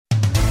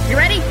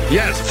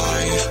Yes.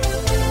 5,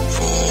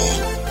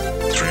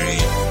 4, 3,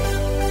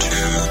 2,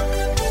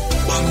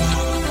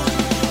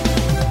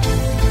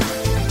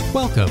 1.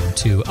 Welcome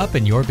to Up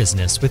in Your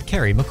Business with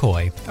Carrie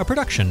McCoy, a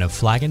production of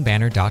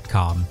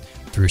flagandbanner.com.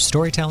 Through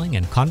storytelling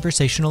and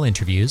conversational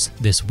interviews,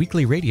 this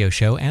weekly radio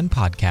show and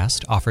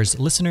podcast offers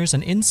listeners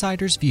an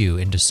insider's view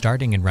into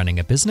starting and running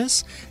a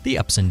business, the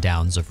ups and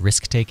downs of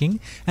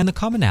risk-taking, and the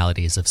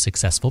commonalities of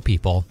successful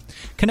people.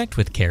 Connect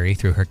with Carrie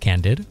through her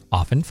candid,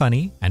 often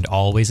funny, and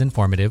always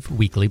informative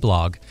weekly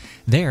blog.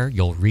 There,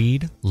 you'll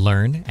read,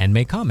 learn, and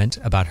may comment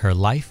about her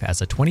life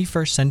as a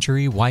 21st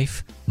century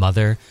wife,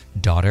 mother,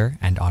 daughter,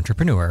 and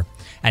entrepreneur.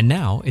 And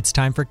now, it's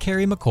time for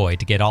Carrie McCoy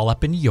to get all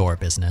up in your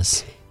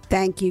business.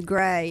 Thank you,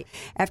 Gray.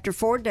 After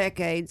 4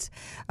 decades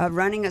of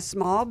running a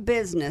small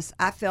business,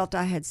 I felt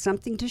I had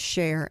something to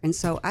share, and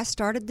so I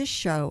started this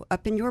show,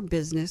 Up in Your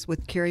Business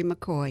with Carrie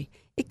McCoy.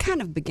 It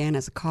kind of began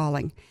as a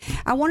calling.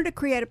 I wanted to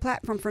create a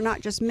platform for not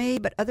just me,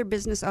 but other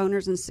business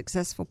owners and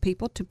successful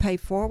people to pay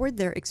forward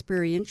their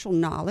experiential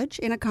knowledge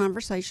in a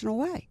conversational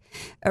way.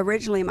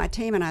 Originally, my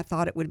team and I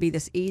thought it would be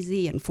this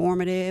easy,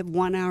 informative,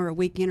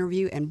 1-hour-a-week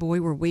interview, and boy,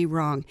 were we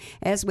wrong.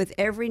 As with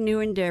every new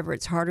endeavor,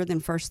 it's harder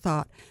than first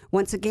thought.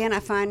 Once again, I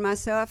find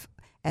myself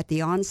at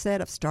the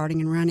onset of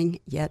starting and running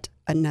yet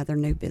another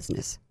new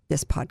business,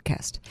 this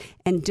podcast,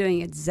 and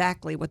doing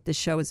exactly what this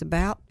show is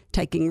about,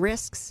 taking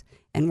risks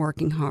and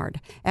working hard.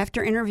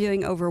 After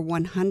interviewing over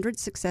 100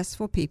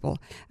 successful people,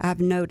 I've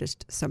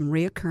noticed some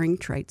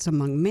reoccurring traits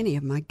among many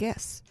of my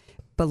guests.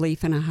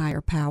 Belief in a higher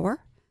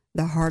power,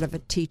 the heart of a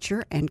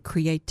teacher, and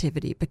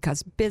creativity,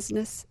 because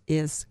business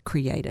is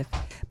creative.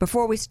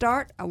 Before we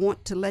start, I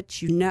want to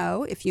let you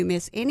know if you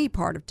miss any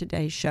part of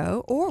today's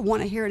show or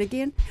want to hear it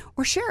again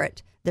or share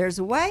it, there's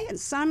a way, and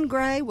Son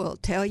Gray will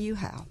tell you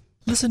how.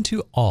 Listen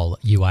to all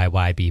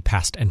UIYB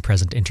past and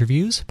present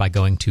interviews by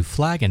going to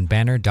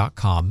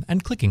flagandbanner.com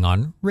and clicking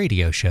on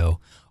Radio Show,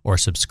 or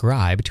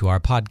subscribe to our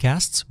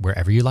podcasts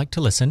wherever you like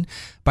to listen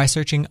by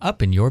searching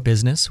Up in Your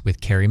Business with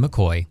Carrie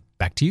McCoy.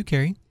 Back to you,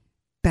 Carrie.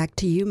 Back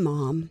to you,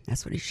 Mom.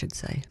 That's what he should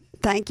say.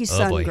 Thank you,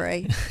 Son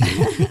Gray.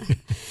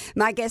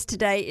 My guest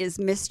today is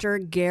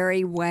Mr.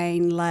 Gary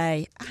Wayne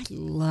Lay. I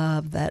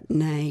love that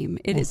name.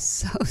 It is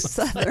so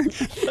Southern.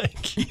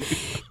 Thank you.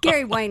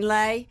 Gary Wayne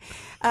Lay.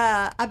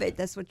 I bet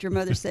that's what your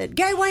mother said.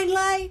 Gary Wayne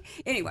Lay.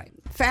 Anyway,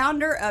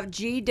 founder of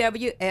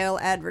GWL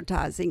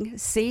Advertising,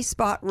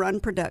 C-Spot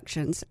Run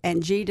Productions,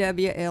 and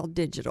GWL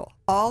Digital,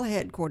 all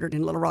headquartered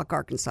in Little Rock,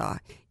 Arkansas.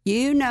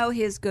 You know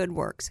his good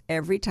works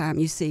every time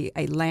you see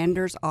a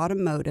Landers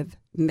Automotive,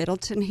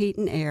 Middleton Heat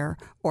and Air,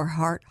 or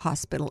Heart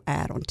Hospital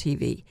ad on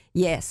TV.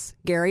 Yes,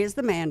 Gary is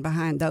the man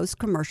behind those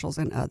commercials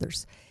and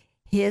others.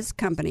 His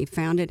company,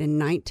 founded in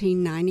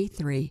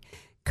 1993,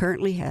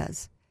 currently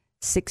has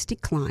 60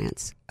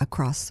 clients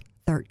across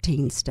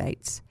 13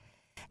 states.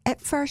 At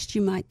first,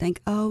 you might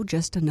think, oh,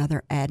 just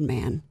another ad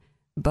man.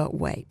 But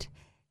wait.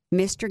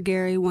 Mr.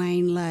 Gary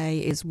Wayne Lay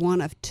is one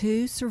of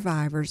 2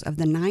 survivors of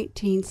the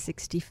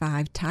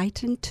 1965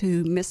 Titan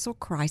II missile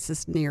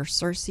crisis near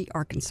Searcy,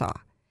 Arkansas.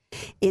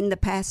 In the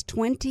past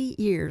 20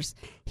 years,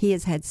 he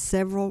has had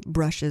several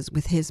brushes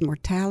with his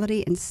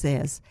mortality and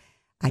says,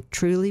 I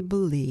truly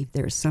believe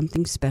there is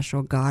something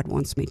special God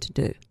wants me to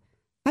do.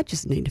 I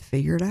just need to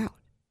figure it out.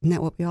 Isn't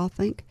that what we all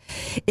think?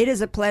 It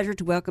is a pleasure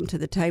to welcome to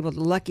the table the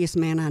luckiest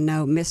man I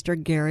know,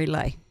 Mr. Gary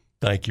Lay.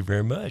 Thank you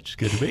very much. It's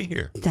good to be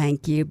here.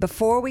 Thank you.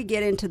 Before we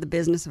get into the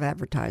business of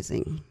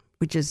advertising,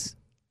 which is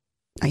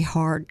a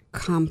hard,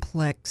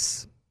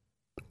 complex,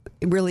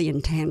 really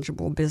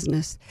intangible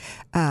business,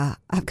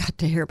 I've got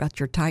to hear about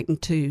your Titan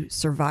II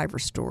survivor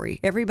story.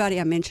 Everybody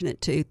I mention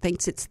it to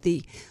thinks it's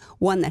the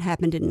one that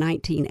happened in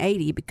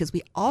 1980 because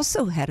we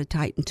also had a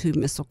Titan II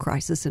missile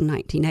crisis in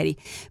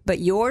 1980. But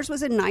yours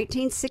was in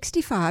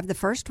 1965, the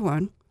first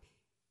one.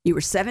 You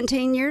were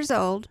 17 years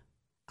old,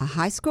 a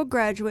high school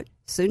graduate,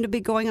 soon to be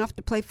going off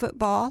to play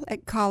football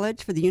at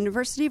college for the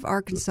University of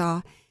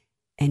Arkansas,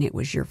 and it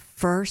was your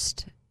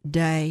first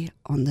day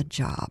on the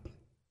job.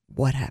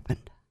 What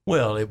happened?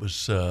 Well, it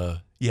was,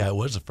 it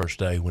was the first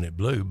day when it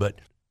blew, but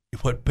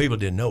what people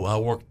didn't know, I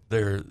worked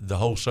there the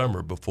whole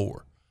summer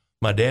before.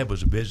 My dad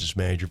was a business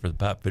manager for the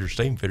pipe fitters,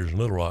 steam fitters in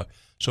Little Rock,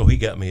 so he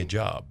got me a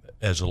job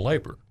as a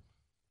laborer.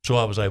 So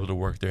I was able to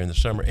work there in the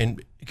summer,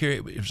 and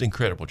it was an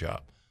incredible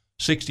job.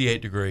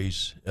 68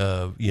 degrees,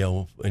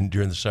 and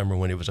during the summer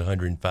when it was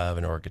 105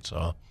 in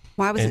Arkansas.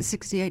 Why was it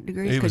 68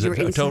 degrees? It was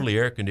totally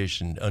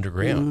air-conditioned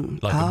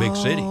underground, like a big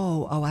city.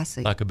 Oh, I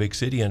see. Like a big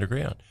city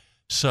underground.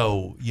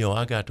 So,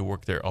 I got to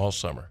work there all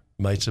summer.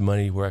 Made some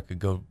money where I could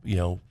go,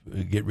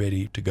 get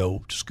ready to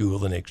go to school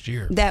the next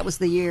year. That was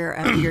the year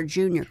after your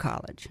junior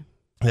college.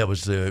 That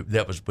was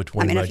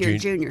between my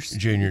junior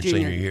and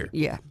senior year.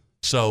 Yeah.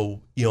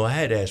 So, I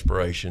had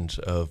aspirations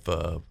of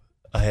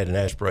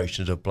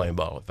playing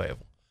ball at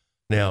Fayetteville.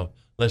 Now,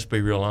 let's be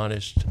real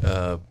honest.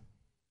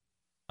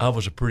 I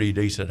was a pretty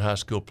decent high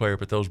school player,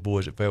 but those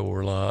boys at Fayetteville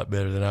were a lot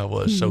better than I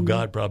was. Mm-hmm. So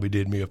God probably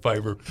did me a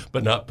favor,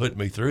 but not putting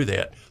me through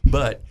that.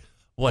 But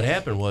what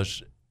happened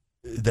was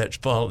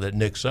that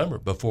next summer,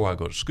 before I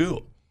go to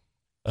school,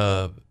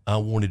 I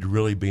wanted to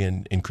really be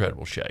in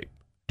incredible shape,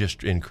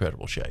 just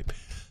incredible shape.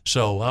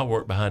 So I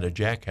worked behind a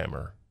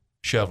jackhammer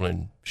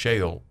shoveling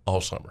shale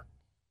all summer.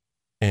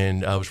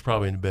 And I was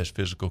probably in the best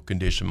physical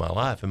condition of my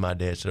life. And my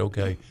dad said,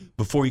 okay,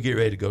 before you get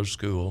ready to go to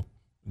school,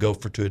 go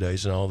for 2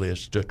 days and all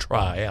this to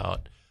try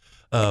out,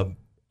 I'll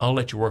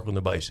let you work on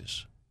the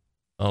bases.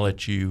 I'll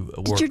let you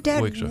work. Did your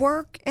dad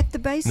work at the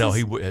bases? No,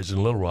 he was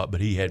in Little Rock,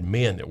 but he had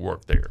men that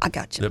worked there. I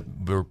got you.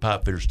 That were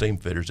pipe fitters, steam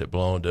fitters that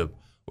belonged to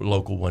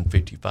Local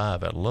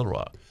 155 out of Little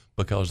Rock,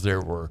 because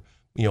there were,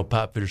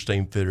 pipe fitters,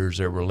 steam fitters,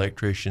 there were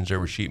electricians, there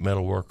were sheet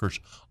metal workers,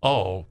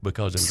 all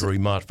because it was a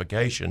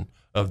remodification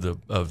of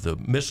the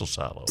missile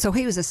silo. So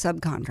he was a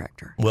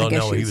subcontractor. Well,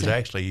 no, he was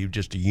actually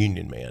just a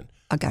union man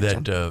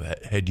that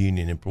had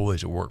union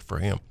employees that worked for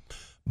him.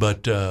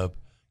 But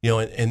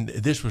and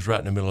this was right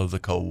in the middle of the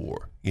Cold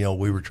War.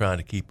 We were trying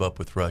to keep up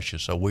with Russia,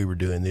 so we were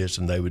doing this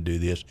and they would do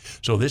this.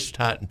 So this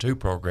Titan II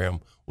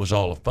program was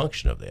all a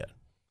function of that.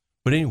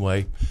 But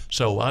anyway,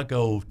 so I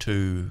come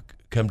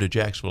to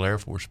Jacksonville Air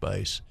Force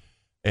Base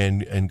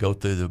and go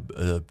through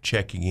the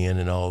checking in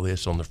and all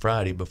this on the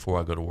Friday before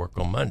I go to work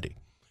on Monday.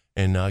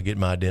 And I get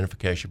my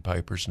identification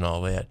papers and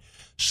all that.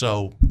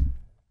 So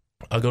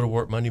I go to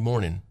work Monday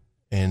morning,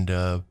 and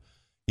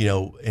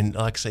and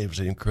like I say, it was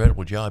an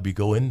incredible job. You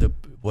go in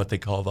what they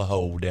call the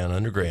hole down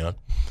underground.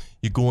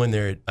 You go in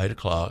there at 8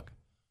 o'clock.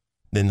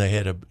 Then they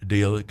had a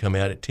deal that come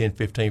out at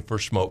 10:15 for a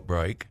smoke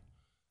break.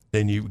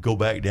 Then you go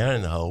back down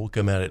in the hole,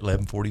 come out at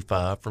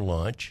 11:45 for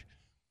lunch,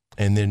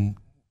 and then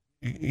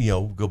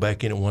go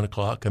back in at 1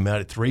 o'clock, come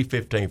out at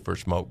 3:15 for a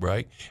smoke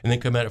break, and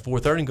then come out at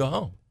 4:30 and go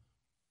home.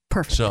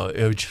 Perfect. So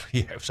it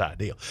was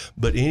ideal.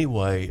 But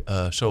anyway,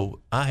 so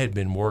I had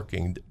been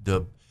working.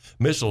 The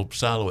missile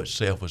silo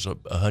itself was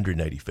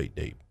 180 feet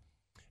deep,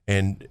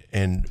 and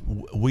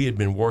we had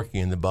been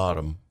working in the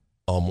bottom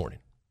all morning.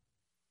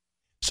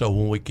 So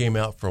when we came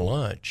out for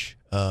lunch,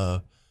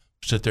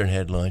 sit there and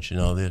had lunch and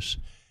all this,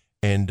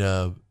 and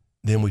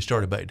then we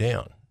started back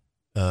down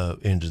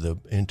into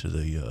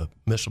the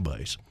missile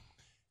base.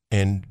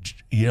 And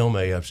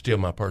me, I'm still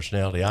my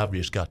personality. I've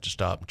just got to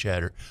stop and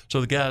chatter.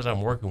 So the guys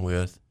I'm working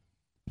with,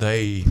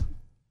 they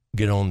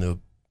get on the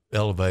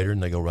elevator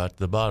and they go right to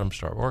the bottom,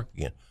 start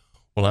working again.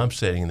 Well, I'm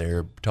sitting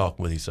there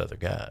talking with these other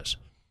guys,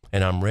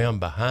 and I'm round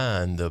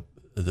behind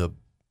the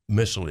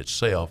missile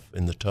itself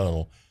in the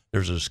tunnel.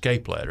 There's an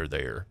escape ladder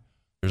there.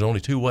 There's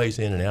only 2 ways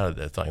in and out of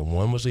that thing.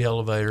 One was the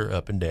elevator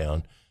up and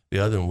down. The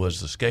other one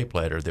was the escape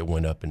ladder that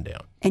went up and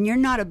down. And you're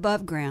not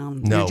above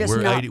ground. No, you're just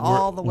we're not 80,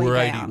 all the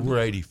way down. We're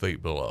 80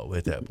 feet below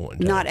at that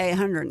point in time. Not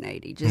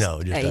 180, just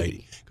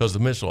 80. Because the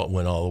missile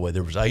went all the way.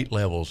 There was 8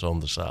 levels on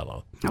the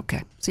silo.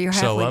 Okay, so you're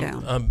halfway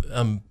down.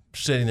 I'm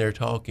sitting there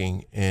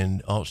talking,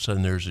 and all of a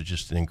sudden there's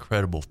just an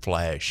incredible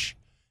flash,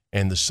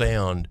 and the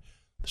sound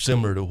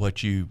similar to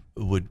what you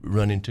would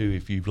run into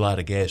if you light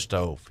a gas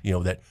stove.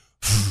 That,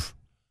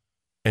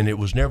 and it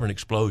was never an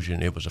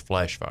explosion. It was a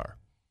flash fire.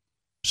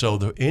 So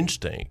the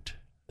instinct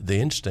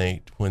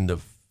when the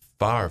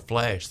fire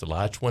flashed, the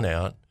lights went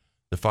out,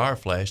 the fire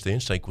flashed, the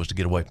instinct was to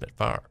get away from that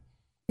fire.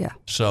 Yeah.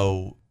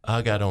 So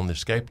I got on the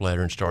escape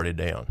ladder and started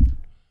down.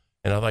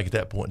 And I think at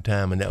that point in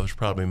time, and that was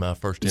probably my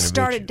first intervention. You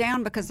started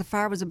down because the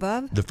fire was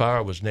above? The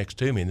fire was next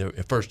to me, and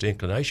the first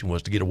inclination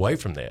was to get away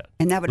from that.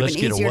 And that would have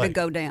been easier to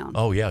go down.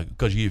 Oh, yeah,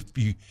 because if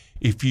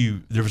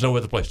there was no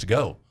other place to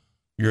go.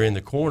 You're in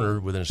the corner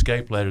with an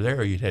escape ladder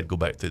there, you'd had to go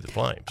back through the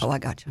flames. Oh, I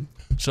got you.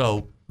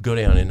 So go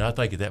down, and I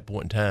think at that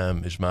point in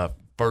time is my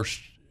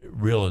first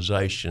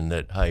realization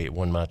that, hey, it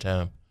wasn't my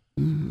time.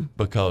 Mm-hmm.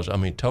 Because,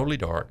 totally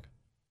dark,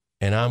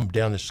 and I'm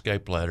down the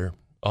escape ladder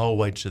all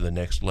the way to the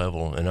next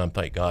level, and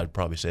thank God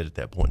probably said at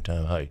that point in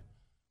time, hey,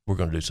 we're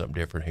going to do something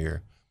different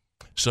here.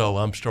 So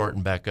I'm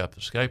starting back up the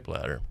escape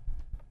ladder,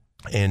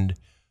 and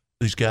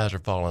these guys are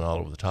falling all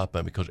over the top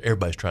of me because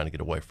everybody's trying to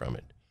get away from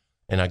it.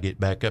 And I get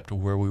back up to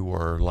where we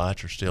were,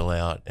 lights are still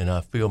out, and I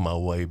feel my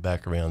way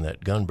back around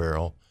that gun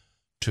barrel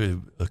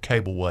to a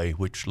cableway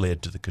which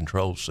led to the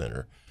control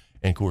center.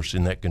 And, of course,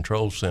 in that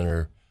control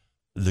center,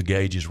 the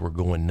gauges were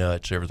going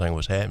nuts. Everything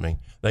was happening.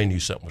 They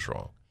knew something was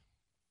wrong.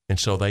 And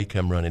so they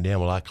come running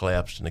down. Well, I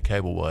collapsed in the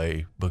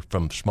cableway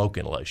from smoke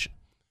inhalation.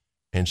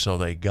 And so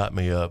they got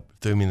me up,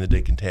 threw me in the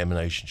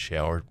decontamination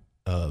shower,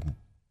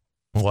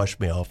 washed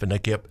me off. And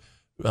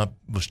I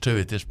was 2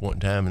 at this point in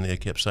time, and they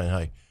kept saying,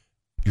 hey,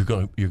 you're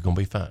going to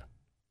be fine.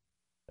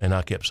 And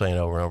I kept saying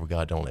over and over,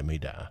 God, don't let me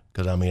die.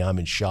 Because, I'm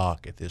in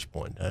shock at this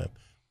point in time.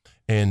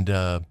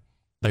 And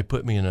they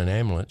put me in an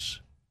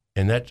ambulance.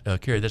 And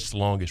Kerry, that's the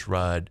longest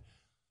ride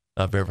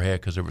I've ever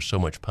had because there was so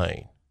much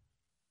pain.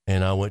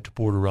 And I went to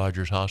Porter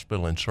Rogers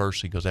Hospital in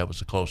Searcy because that was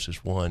the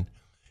closest one.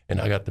 And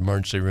I got the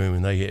emergency room,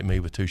 and they hit me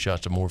with 2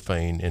 shots of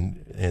morphine.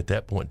 And at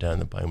that point in time,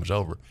 the pain was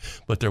over.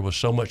 But there was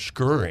so much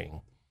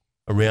scurrying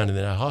around in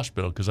that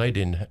hospital because they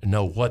didn't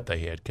know what they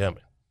had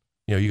coming.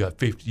 You got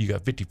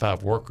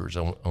 55 workers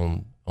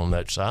on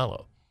that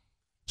silo.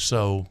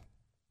 So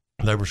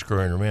they were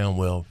scurrying around.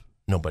 Well,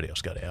 nobody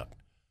else got out.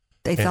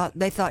 They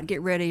thought,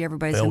 get ready,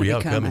 everybody's going to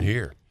be coming.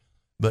 Here.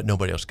 but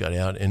nobody else got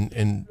out.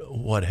 And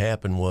what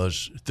happened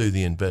was through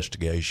the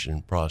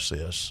investigation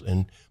process,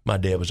 and my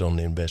dad was on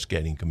the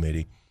investigating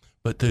committee,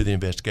 but through the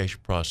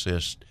investigation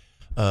process,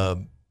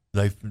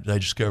 they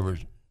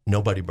discovered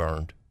nobody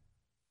burned.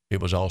 It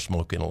was all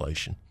smoke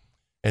inhalation.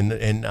 And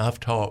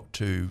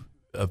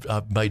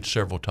I've made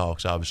several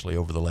talks, obviously,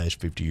 over the last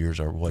 50 years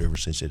or whatever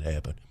since it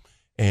happened.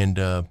 And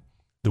the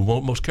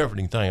most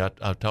comforting thing,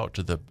 I talked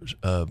to the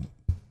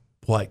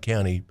White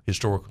County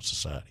Historical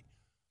Society.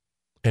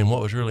 And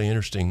what was really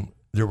interesting,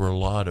 there were a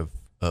lot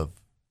of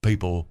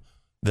people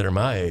that are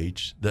my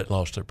age that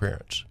lost their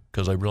parents,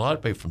 because there were a lot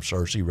of people from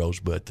Searcy,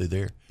 Rosebud, through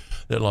there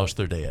that lost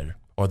their dad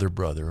or their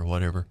brother or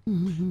whatever.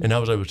 Mm-hmm. And I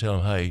was able to tell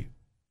them, hey,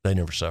 they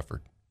never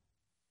suffered.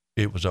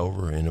 It was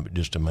over in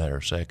just a matter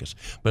of seconds.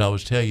 But I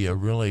was tell you a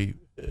really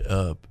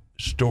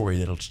story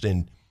that'll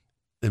send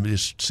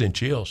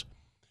chills.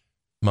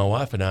 My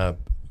wife and I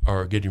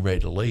are getting ready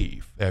to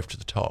leave after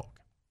the talk.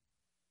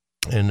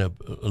 And a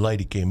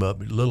lady came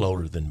up, a little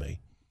older than me,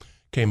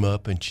 came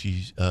up and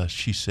she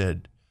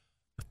said,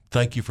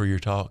 thank you for your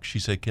talk. She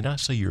said, can I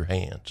see your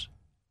hands?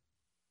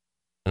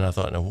 And I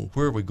thought, now,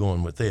 where are we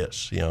going with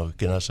this?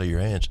 Can I see your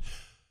hands?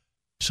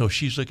 So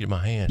she's looking at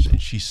my hands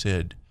and she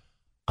said,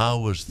 I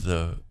was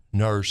the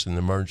nurse in the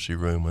emergency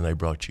room when they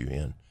brought you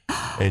in.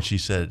 And she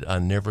said, I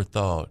never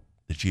thought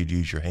that you'd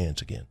use your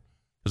hands again,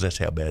 because that's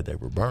how bad they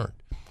were burned.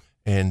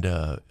 And,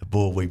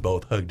 boy, we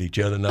both hugged each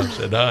other, and I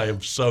said, I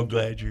am so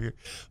glad you're here.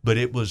 But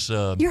it was...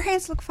 your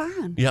hands look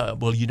fine. Yeah,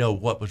 well,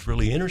 what was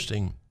really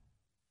interesting,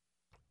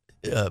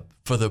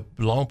 for the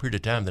long period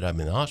of time that I'm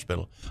in the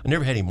hospital, I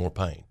never had any more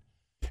pain.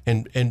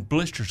 And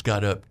blisters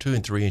got up 2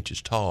 and 3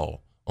 inches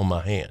tall on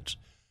my hands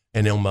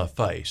and on my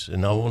face.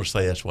 And I want to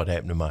say that's what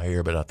happened to my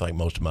hair, but I think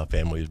most of my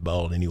family is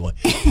bald anyway.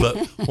 But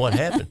what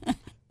happened,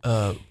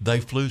 they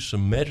flew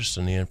some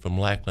medicine in from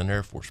Lackland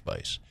Air Force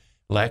Base.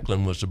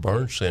 Lackland was the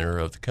burn center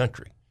of the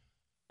country.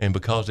 And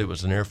because it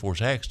was an Air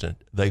Force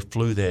accident, they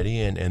flew that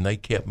in, and they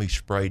kept me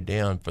sprayed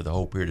down for the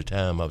whole period of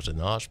time I was in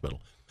the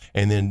hospital.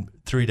 And then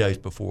 3 days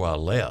before I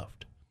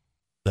left,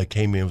 they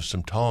came in with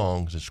some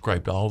tongs and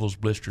scraped all those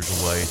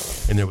blisters away,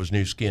 and there was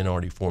new skin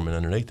already forming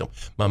underneath them.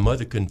 My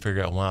mother couldn't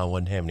figure out why I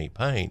wasn't having any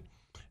pain,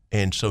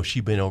 and so she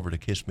bent over to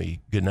kiss me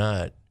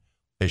goodnight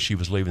as she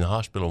was leaving the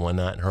hospital one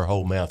night, and her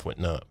whole mouth went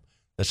numb.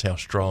 That's how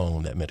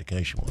strong that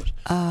medication was.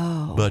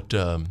 Oh. But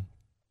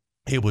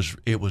it was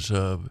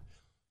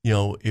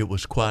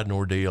quite an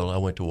ordeal. I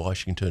went to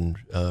Washington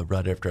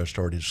right after I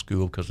started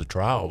school because the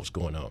trial was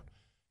going on.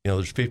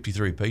 There's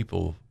 53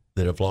 people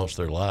that have lost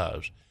their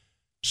lives.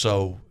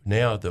 So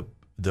now the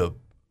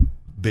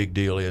big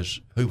deal is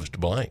who was to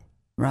blame.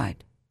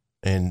 Right.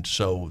 And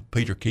so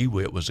Peter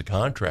Kiewit was a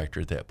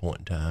contractor at that point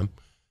in time.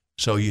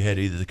 So you had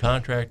either the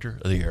contractor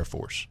or the Air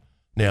Force.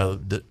 Now,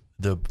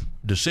 the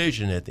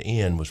decision at the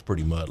end was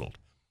pretty muddled.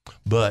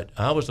 But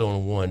I was the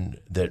only one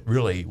that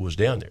really was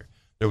down there.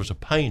 There was a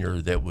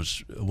painter that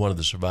was one of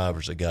the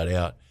survivors that got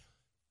out,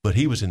 but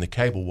he was in the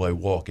cableway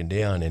walking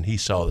down, and he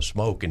saw the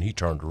smoke, and he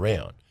turned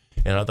around.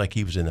 And I think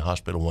he was in the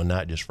hospital one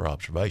night just for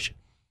observation.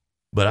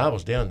 But I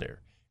was down there,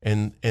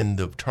 and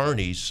the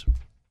attorneys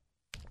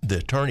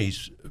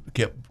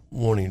kept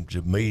wanting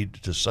me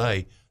to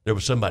say there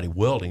was somebody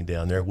welding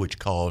down there which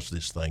caused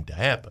this thing to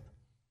happen.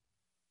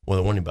 Well,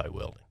 there wasn't anybody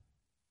welding,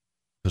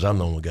 because I'm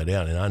the one who got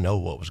down, and I know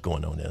what was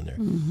going on down there.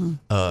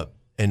 Mm-hmm.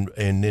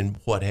 And then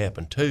what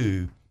happened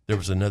too, there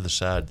was another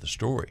side of the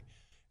story,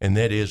 and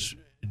that is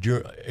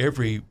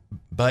every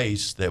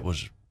base that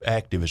was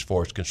active as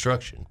far as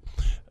construction,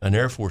 an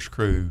Air Force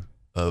crew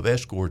of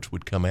escorts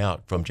would come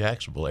out from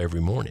Jacksonville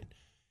every morning.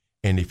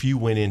 And if you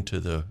went into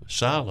the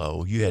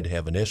silo, you had to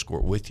have an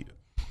escort with you.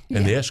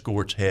 And the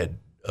escorts had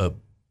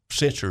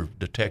sensor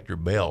detector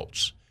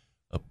belts,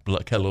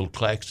 like a little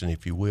klaxon,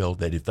 if you will,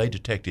 that if they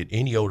detected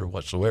any odor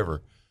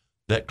whatsoever,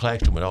 that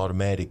klaxon would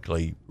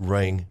automatically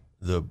ring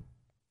the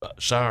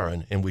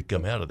siren, and we'd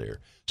come out of there.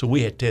 So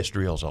we had test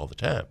drills all the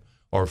time.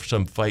 Or if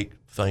some fake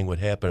thing would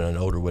happen, an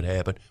odor would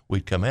happen,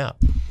 we'd come out.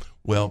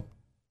 Well,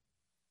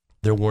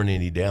 there weren't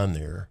any down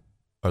there,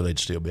 or they'd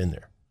still been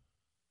there.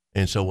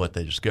 And so what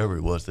they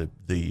discovered was that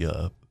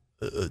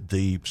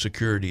the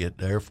security at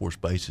the Air Force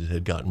bases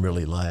had gotten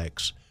really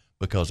lax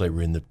because they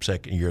were in the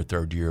second year,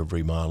 third year of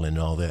remodeling and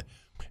all that.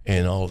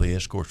 And all the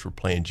escorts were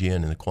playing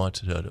gin in the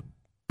Quonset hut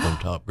on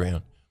top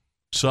ground.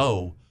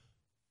 So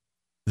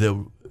there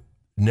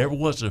never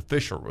was an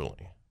official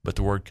ruling, but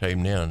the word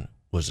came down,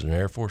 was it an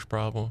Air Force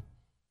problem,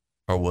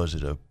 or was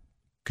it a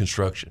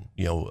construction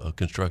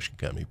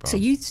company problem? So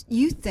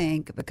you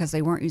think because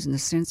they weren't using the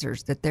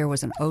sensors that there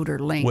was an odor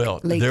leak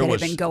that had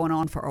been going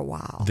on for a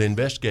while? The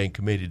investigating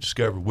committee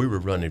discovered we were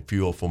running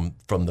fuel from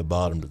the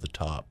bottom to the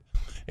top,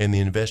 and the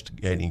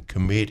investigating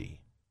committee,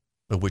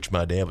 of which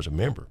my dad was a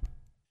member,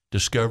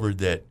 discovered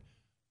that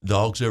the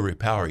auxiliary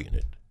power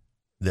unit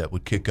that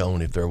would kick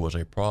on if there was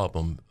a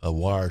problem, a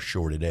wire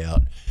shorted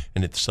out,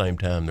 and at the same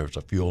time there was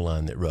a fuel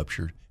line that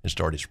ruptured and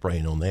started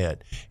spraying on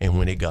that. And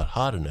when it got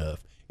hot enough,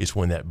 it's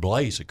when that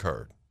blaze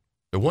occurred.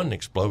 There wasn't an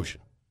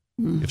explosion.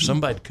 Mm-hmm. If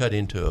somebody cut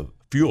into a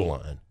fuel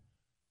line,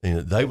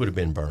 then they would have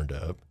been burned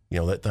up,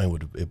 that thing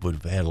would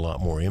have had a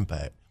lot more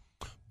impact.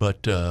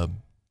 But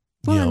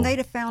and they'd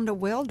have found a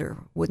welder,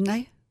 wouldn't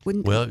they?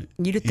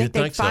 You'd think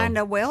they'd find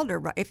a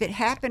welder. If it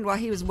happened while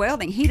he was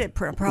welding, he'd have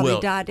probably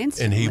died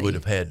instantly. And he would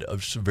have had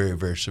very,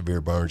 very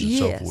severe burns and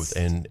so forth.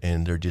 And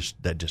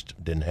that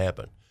just didn't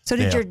happen. So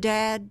did your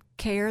dad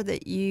care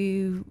that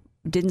you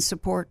didn't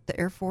support the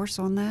Air Force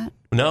on that?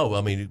 No,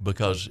 I mean,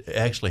 because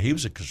actually he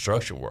was a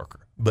construction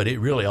worker. But it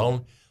really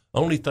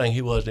only thing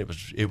he was,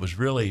 it was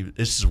really,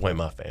 this is the way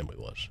my family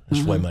was. This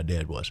is the way my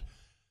dad was.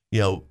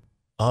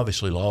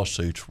 Obviously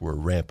lawsuits were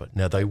rampant.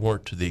 Now, they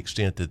weren't to the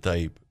extent that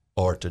they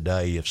are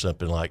today if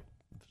something like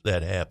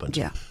that happens.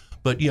 Yeah.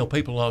 But,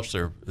 people lost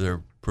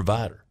their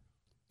provider.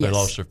 They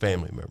lost their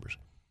family members.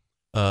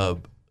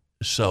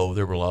 So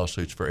there were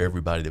lawsuits for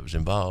everybody that was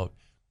involved.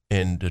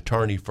 And the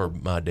attorney for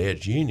my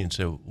dad's union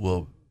said,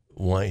 well,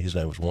 Wayne, his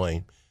name was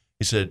Wayne,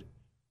 he said,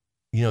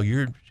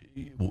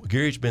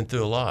 Gary's been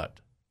through a lot.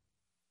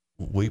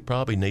 We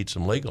probably need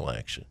some legal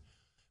action.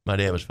 My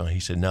dad was fine. He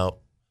said, no.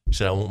 He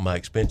said, I want my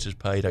expenses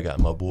paid. I got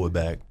my boy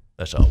back.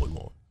 That's all we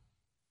want.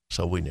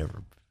 So we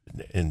never,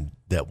 and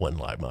that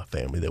wasn't like my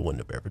family. They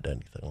wouldn't have ever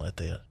done anything like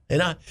that.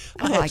 And I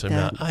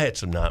had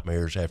some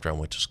nightmares after I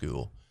went to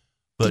school.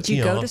 But, did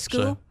you go to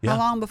school? So, yeah. How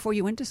long before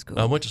you went to school?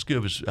 I went to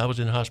school. I was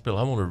in the hospital.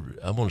 I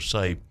want to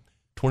say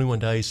 21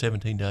 days,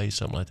 17 days,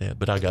 something like that.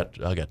 But I got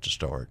to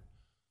start.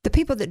 The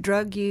people that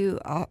drug you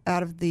out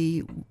of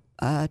the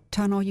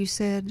tunnel, you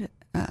said,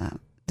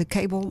 the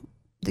cableway.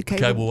 The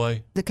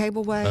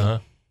cableway. Uh-huh.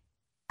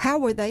 How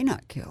were they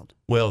not killed?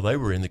 Well, they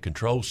were in the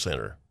control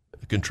center.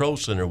 The control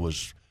center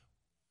was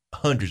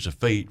hundreds of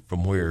feet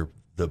from where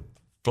the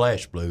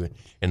flash blew,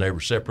 and they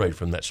were separated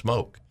from that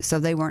smoke. So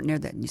they weren't near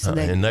that. So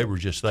and they were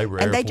Air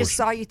Force. And they just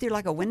saw you through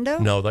like a window?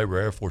 No, they were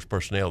Air Force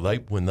personnel.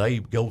 When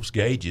those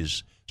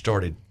gauges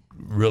started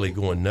really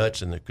going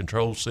nuts in the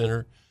control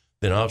center,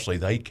 then obviously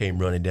they came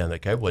running down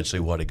that cableway to see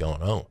what had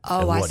gone on.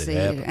 Oh, I see.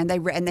 And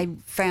they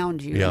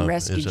found you and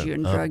rescued you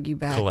and drug you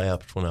back.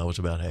 Collapsed when I was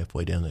about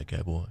halfway down that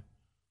cableway.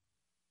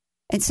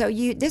 And so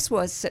this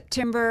was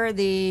September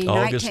the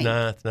August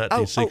 9th,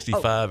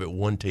 1965 at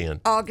 1:10.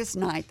 August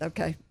 9th,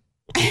 okay.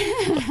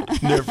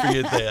 Never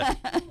forget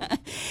that.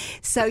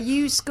 So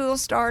school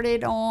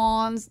started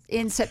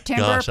in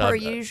September per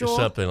usual?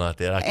 Something like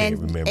that. I can't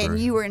remember. And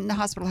you were in the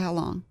hospital how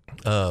long?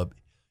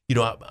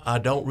 I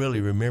don't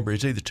really remember.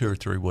 It's either 2 or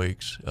 3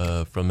 weeks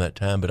from that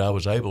time, but I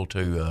was able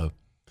to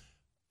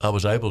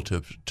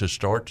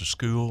start the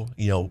school,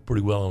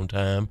 pretty well on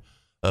time.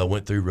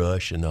 Went through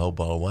rush and the whole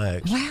ball of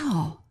wax.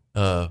 Wow.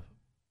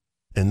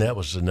 And that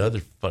was another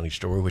funny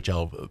story, which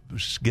I'll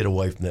get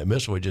away from that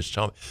missile we just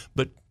talked.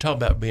 But talk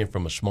about being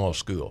from a small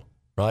school,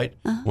 right?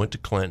 Uh-huh. Went to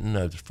Clinton.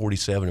 I was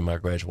 47 in my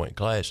graduating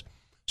class.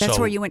 That's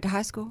where you went to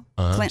high school?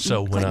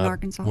 Clinton,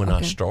 Arkansas? When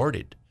I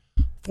started,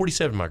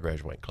 47 in my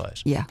graduating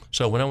class. Yeah.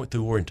 So when I went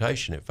through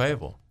orientation at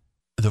Fayetteville,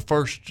 the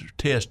first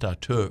test I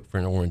took for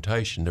an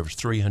orientation, there was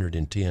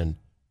 310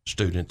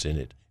 students in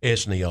it,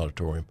 S&E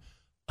auditorium.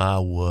 I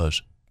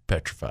was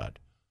petrified.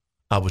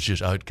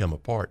 I'd come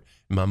apart.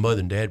 And my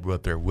mother and dad were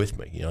up there with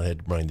me. I had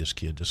to bring this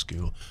kid to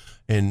school.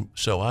 And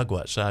so I go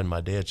outside, and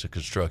my dad's a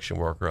construction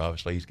worker,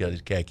 obviously. He's got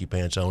his khaki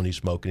pants on. He's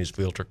smoking his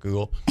filter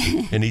cool.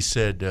 And he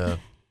said,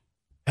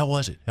 how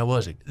was it?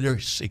 They're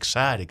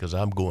excited because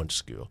I'm going to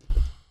school.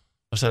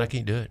 I said, I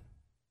can't do it.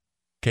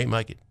 Can't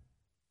make it.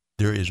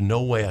 There is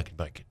no way I can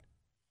make it.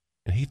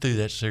 And he threw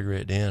that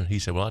cigarette down. He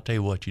said, well, I'll tell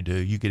you what you do.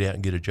 You get out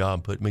and get a job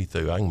and put me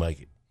through. I can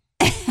make it.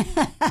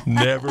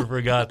 Never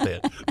forgot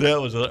that. That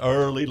was an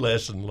early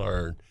lesson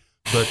learned.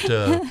 But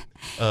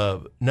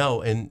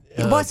no, and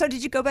so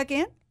did you go back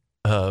in?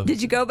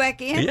 Did you go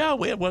back in? Yeah,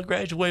 I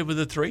graduated with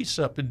a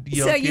 3-something.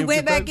 So you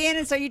went back in,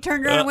 and so you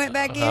turned around and went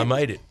back in. I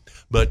made it,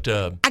 but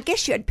I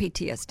guess you had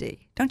PTSD,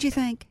 don't you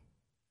think?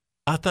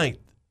 I think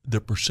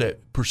the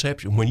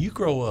perception when you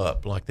grow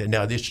up like that.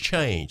 Now it's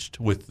changed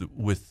with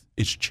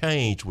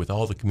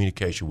all the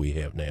communication we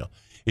have now.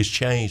 It's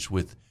changed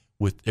with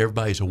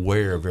everybody's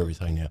aware of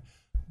everything now.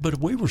 But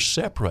we were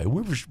separated.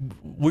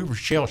 We were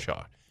shell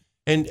shocked.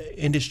 And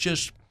it's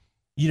just,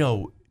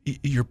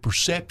 your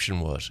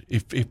perception was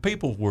if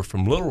people were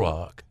from Little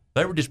Rock,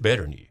 they were just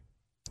better than you.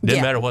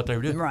 Didn't matter what they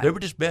were doing. Right. They were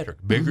just better.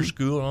 Bigger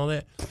school and all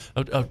that.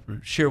 I'll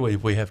share with you,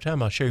 if we have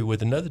time, I'll share you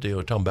with another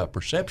deal talking about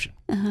perception.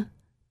 Uh-huh.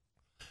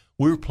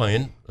 We were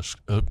playing a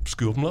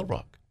school from Little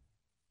Rock.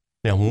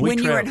 Now, when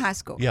you were in high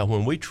school? Yeah,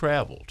 when we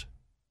traveled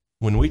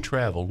on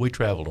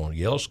a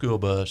yellow school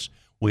bus.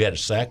 We had a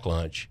sack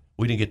lunch.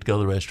 We didn't get to go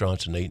to the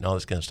restaurants and eat and all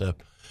this kind of stuff.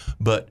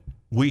 But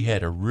we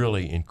had a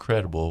really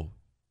incredible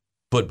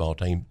football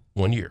team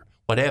one year.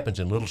 What happens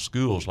in little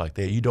schools like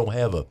that, you don't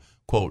have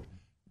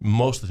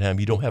most of the time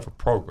you don't have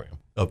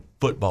a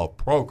football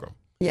program.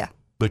 Yeah.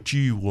 But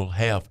you will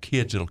have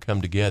kids that'll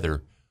come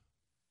together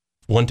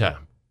one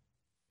time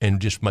and it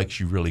just makes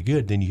you really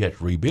good. Then you have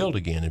to rebuild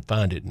again and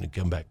find it and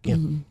come back in.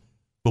 Mm-hmm.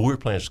 But we were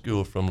playing a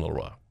school from Little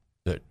Rock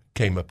that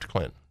came up to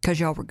Clinton. Because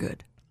y'all were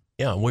good.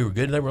 Yeah, we were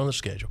good. They were on the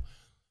schedule.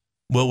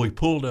 Well, we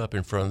pulled up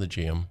in front of the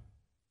gym.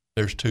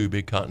 There's 2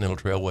 big Continental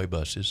Trailway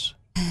buses.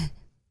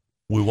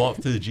 We walk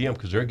through the gym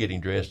because they're getting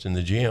dressed in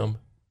the gym.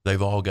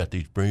 They've all got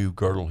these new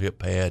girdle hip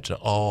pads and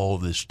all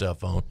this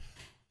stuff on.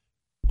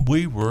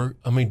 We were,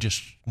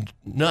 just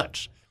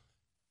nuts.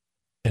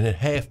 And at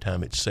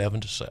halftime, it's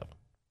 7-7.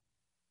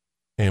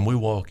 And we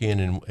walk in,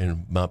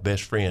 and my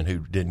best friend, who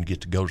didn't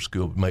get to go to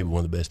school, but maybe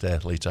one of the best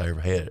athletes I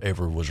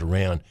ever was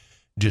around,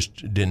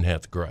 just didn't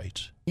have the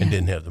grades and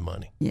didn't have the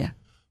money. Yeah.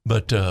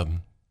 But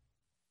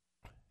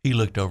he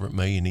looked over at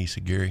me and he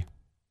said, Gary,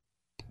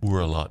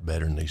 we're a lot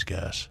better than these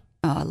guys.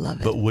 Oh, I love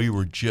it. But we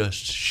were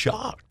just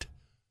shocked.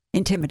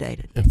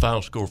 Intimidated. And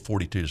final score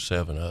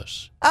 42-7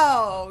 us.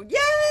 Oh,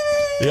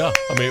 yay! Yeah,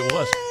 it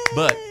was.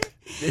 But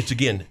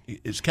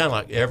it's kind of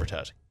like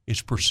advertising.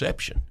 It's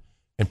perception.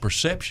 And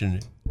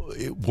perception,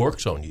 it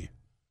works on you.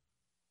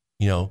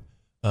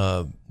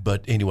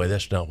 But anyway,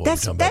 that's not what we're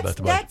talking about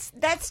the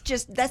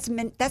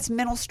budget. That's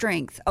mental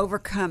strength,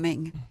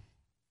 overcoming,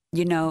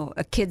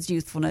 a kid's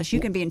youthfulness. You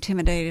can be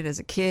intimidated as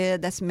a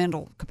kid. That's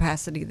mental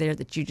capacity there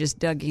that you just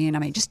dug in.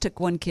 It just took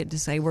one kid to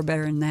say we're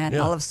better than that.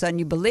 And all of a sudden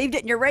you believed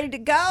it and you're ready to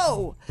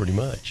go. Pretty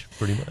much.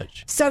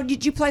 So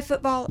did you play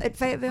football at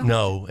Fayetteville?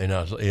 No. And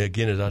as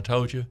I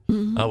told you,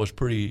 I was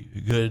pretty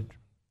good.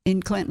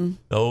 In Clinton.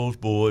 Those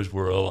boys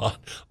were a lot.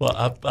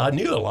 Well, I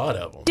knew a lot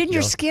of them. Didn't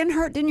your skin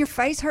hurt? Didn't your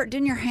face hurt?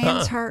 Didn't your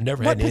hands hurt?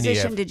 Never what had any.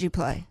 Position did you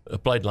play? I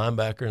played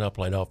linebacker and I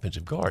played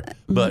offensive guard.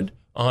 But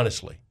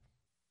honestly,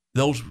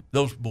 those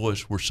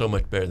boys were so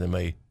much better than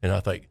me, and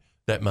I think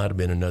that might have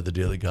been another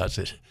deal that God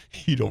said,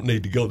 you don't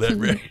need to go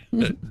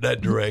that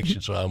direction,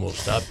 so I'm going to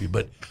stop you.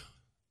 But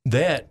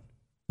that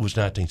was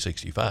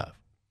 1965.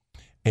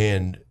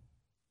 And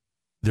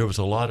there was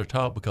a lot of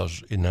talk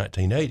because in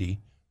 1980,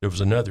 there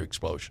was another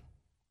explosion.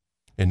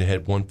 And they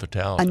had one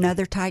fatality.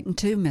 Another Titan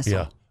II missile.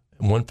 Yeah,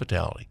 one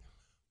fatality.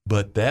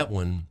 But that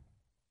one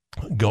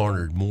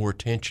garnered more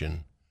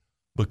attention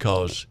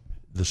because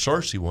the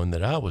Searcy one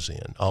that I was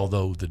in,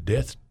 although the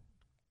death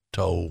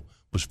toll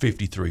was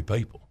 53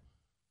 people.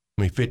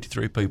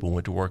 53 people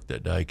went to work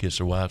that day, kissed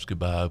their wives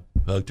goodbye,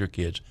 hugged their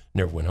kids,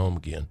 never went home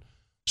again.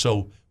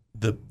 So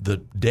the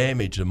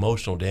damage,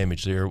 emotional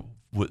damage there,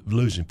 with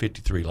losing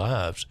 53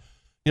 lives,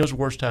 it was the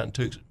worst Titan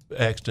II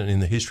accident in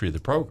the history of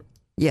the program.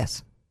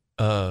 Yes.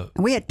 And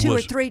we had 2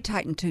 or 3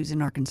 Titan IIs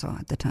in Arkansas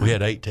at the time. We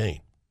had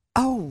 18.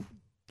 Oh.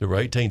 There were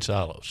 18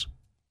 silos.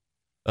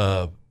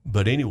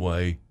 But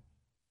anyway,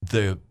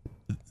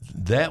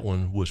 that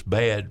one was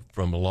bad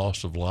from a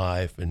loss of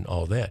life and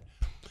all that.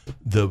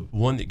 The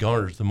one that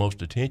garnered the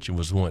most attention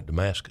was the one at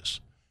Damascus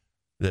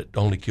that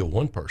only killed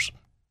one person.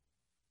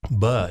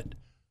 But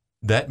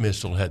that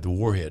missile had the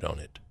warhead on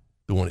it.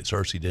 The one at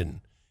Searcy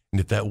didn't. And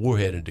if that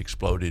warhead had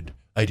exploded,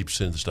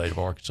 80% of the state of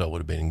Arkansas would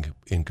have been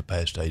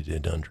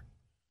incapacitated under.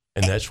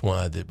 And that's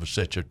why it was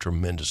such a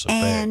tremendous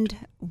effect. And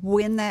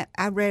when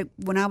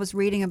I was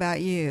reading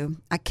about you,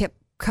 I kept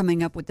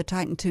coming up with the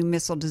Titan II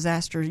missile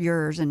disaster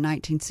yours in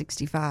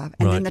 1965,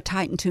 and then the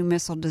Titan II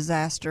missile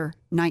disaster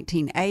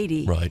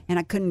 1980, and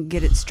I couldn't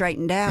get it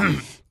straightened out.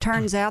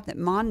 Turns out that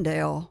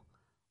Mondale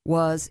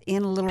was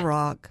in Little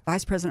Rock.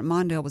 Vice President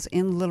Mondale was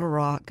in Little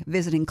Rock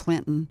visiting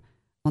Clinton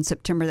on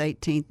September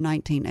 18th,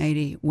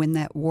 1980, when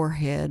that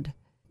warhead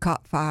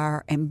caught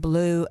fire and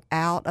blew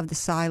out of the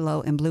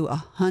silo and blew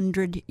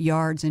 100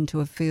 yards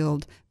into a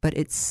field, but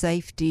its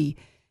safety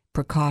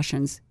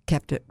precautions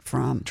kept it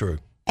from. True.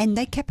 And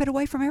they kept it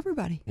away from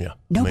everybody. Yeah.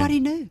 Nobody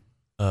knew.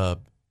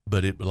 But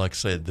it, like I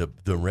said,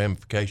 the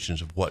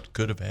ramifications of what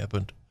could have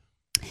happened.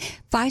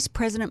 Vice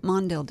President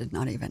Mondale did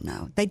not even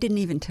know. They didn't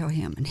even tell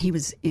him, and he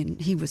was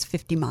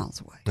 50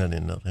 miles away. I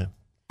didn't know that.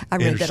 I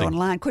read that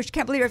online. Of course, you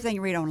can't believe everything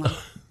you read online.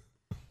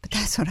 But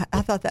that's what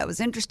I thought that was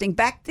interesting.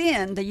 Back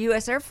then, the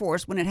U.S. Air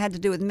Force, when it had to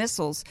do with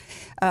missiles,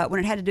 when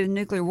it had to do with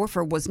nuclear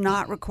warfare, was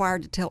not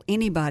required to tell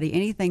anybody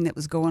anything that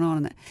was going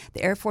on.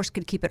 The Air Force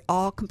could keep it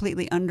all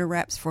completely under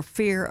wraps for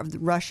fear of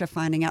Russia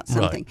finding out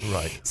something.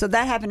 Right. So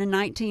that happened in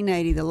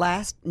 1980, the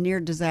last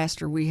near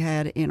disaster we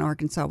had in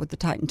Arkansas with the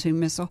Titan II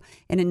missile.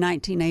 And in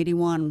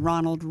 1981,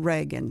 Ronald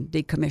Reagan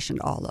decommissioned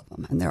all of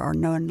them. And there are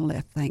none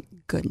left, thank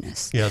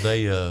goodness. Yeah,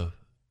 they...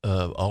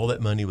 all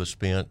that money was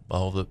spent,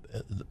 all the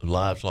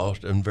lives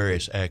lost in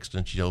various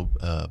accidents,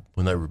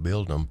 when they were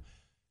building them,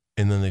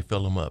 and then they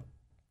built them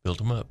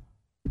up.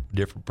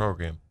 Different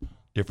program,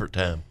 different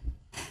time.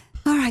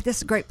 All right, this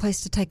is a great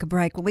place to take a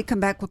break. When we come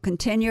back, we'll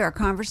continue our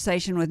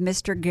conversation with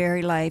Mr.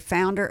 Gary Lay,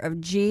 founder of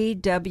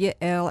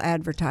GWL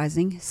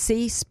Advertising,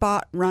 C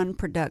Spot Run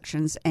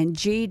Productions, and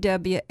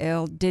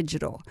GWL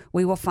Digital.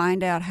 We will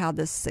find out how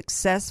this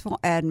successful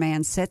ad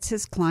man sets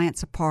his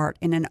clients apart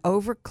in an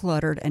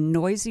overcluttered and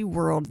noisy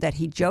world that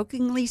he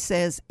jokingly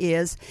says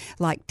is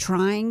like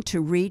trying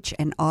to reach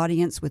an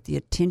audience with the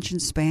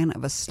attention span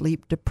of a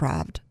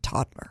sleep-deprived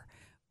toddler.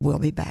 We'll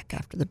be back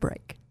after the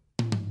break.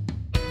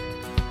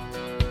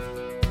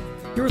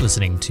 You're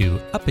listening to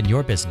Up in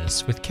Your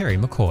Business with Carrie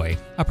McCoy,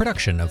 a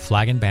production of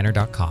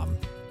flagandbanner.com.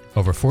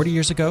 Over 40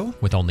 years ago,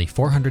 with only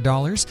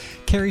 $400,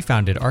 Carrie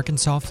founded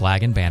Arkansas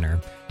Flag and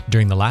Banner.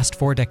 During the last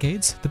 4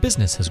 decades, the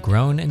business has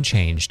grown and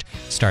changed,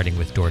 starting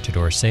with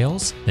door-to-door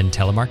sales, then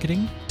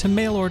telemarketing, to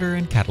mail order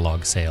and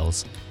catalog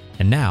sales.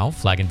 And now,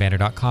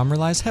 flagandbanner.com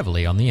relies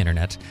heavily on the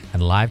internet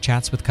and live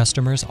chats with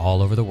customers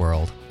all over the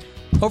world.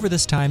 Over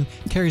this time,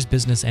 Carrie's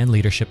business and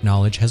leadership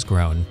knowledge has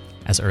grown.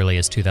 As early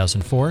as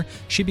 2004,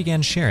 she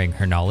began sharing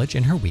her knowledge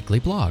in her weekly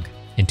blog.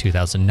 In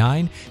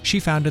 2009, she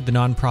founded the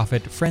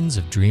nonprofit Friends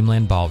of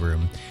Dreamland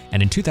Ballroom,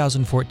 and in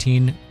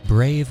 2014,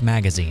 Brave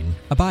Magazine,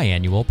 a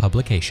biannual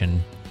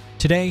publication.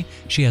 Today,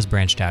 she has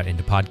branched out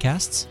into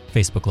podcasts,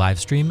 Facebook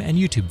livestream, and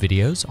YouTube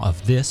videos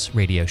of this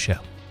radio show.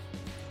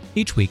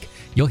 Each week,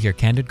 you'll hear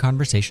candid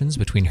conversations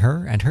between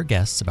her and her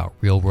guests about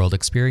real-world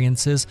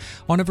experiences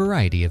on a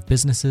variety of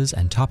businesses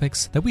and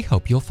topics that we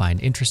hope you'll find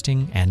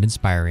interesting and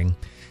inspiring.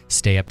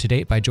 Stay up to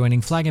date by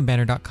joining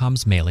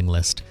flagandbanner.com's mailing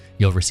list.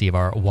 You'll receive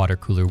our Water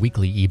Cooler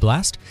Weekly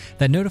e-blast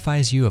that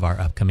notifies you of our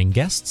upcoming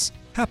guests,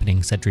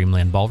 happenings at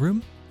Dreamland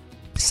Ballroom,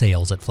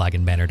 sales at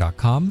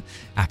flagandbanner.com,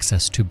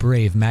 access to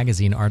Brave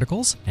magazine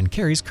articles, and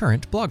Carrie's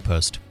current blog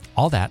post.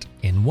 All that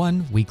in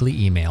one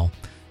weekly email.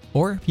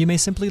 Or you may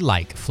simply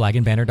like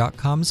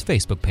flagandbanner.com's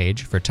Facebook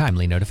page for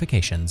timely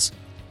notifications.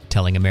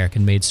 Telling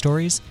American-made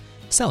stories,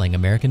 selling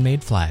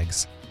American-made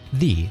flags.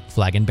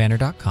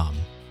 TheFlagandBanner.com.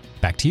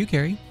 Back to you,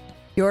 Carrie.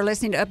 You're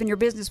listening to Up in Your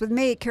Business with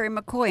me, Carrie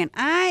McCoy, and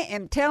I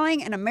am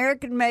telling an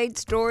American-made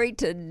story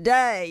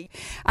today.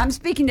 I'm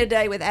speaking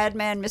today with ad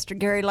man Mr.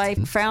 Gary Lay,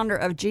 founder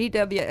of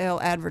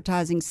GWL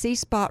Advertising,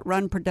 C-Spot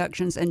Run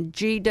Productions, and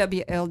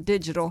GWL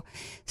Digital.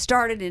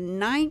 Started in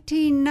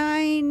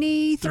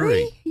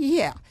 1993?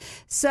 Yeah.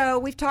 So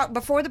we've talked,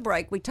 before the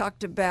break, we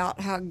talked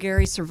about how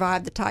Gary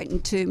survived the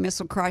Titan II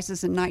missile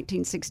crisis in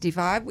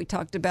 1965. We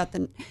talked about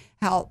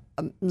how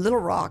Little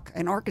Rock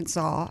in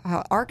Arkansas,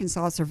 how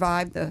Arkansas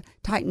survived the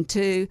Titan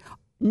II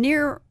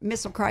near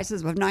missile crisis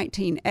of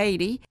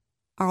 1980.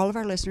 All of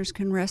our listeners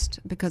can rest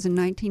because in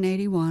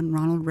 1981,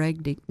 Ronald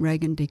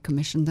Reagan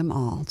decommissioned them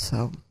all.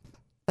 So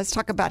let's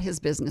talk about his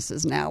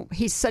businesses now.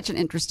 He's such an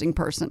interesting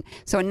person.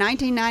 So in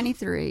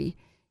 1993,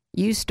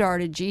 you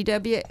started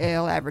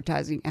GWL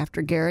Advertising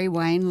after Gary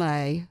Wayne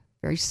Lay,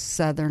 very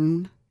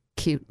Southern,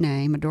 cute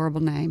name,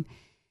 adorable name.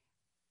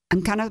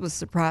 I'm kind of was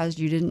surprised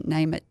you didn't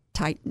name it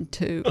Titan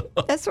II.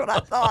 That's what I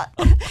thought.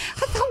 I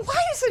thought, why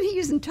isn't he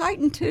using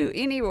Titan II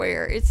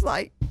anywhere? It's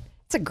like,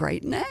 it's a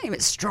great name.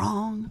 It's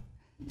strong.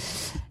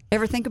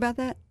 Ever think about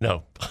that?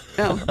 No.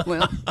 Oh,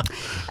 well.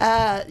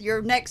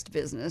 Your next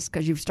business,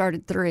 because you've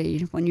started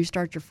 3. When you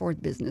start your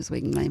 4th business, we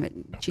can name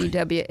it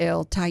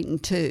GWL Titan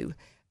II.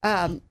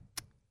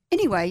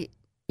 Anyway,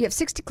 you have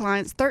 60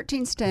 clients,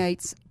 13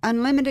 states,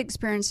 unlimited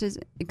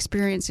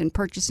experience in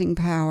purchasing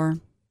power.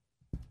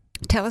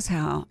 Tell us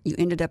how you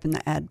ended up in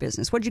the ad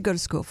business. What did you go to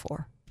school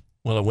for?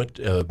 Well, I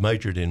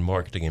majored in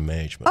marketing and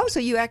management. Oh, so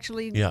you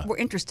actually were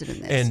interested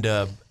in this. And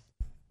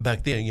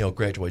back then,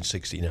 graduated in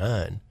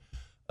 1969,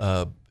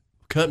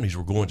 companies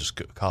were going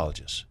to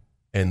colleges,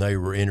 and they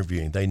were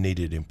interviewing. They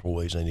needed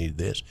employees. They needed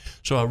this.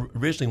 So I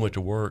originally went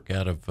to work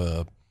out of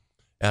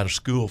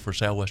school for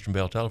Southwestern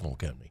Bell Telephone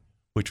Company,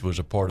 which was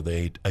a part of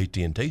the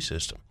AT&T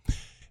system.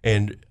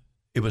 And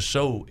it was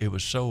so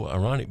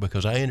ironic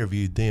because I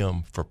interviewed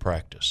them for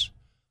practice.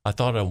 I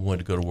thought I wanted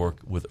to go to work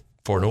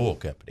for an oil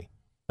company.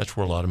 That's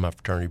where a lot of my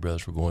fraternity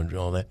brothers were going and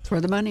all that. That's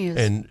where the money is.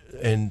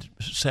 And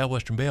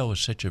Southwestern Bell was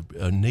such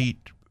a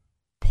neat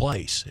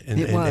place, and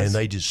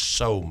they just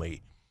sold me.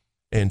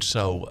 And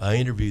so I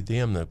interviewed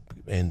them,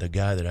 and the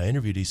guy that I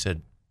interviewed, he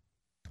said,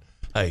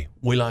 "Hey,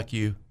 we like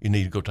you. You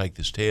need to go take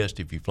this test.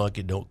 If you flunk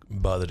it, don't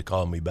bother to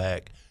call me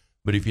back.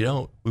 But if you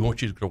don't, we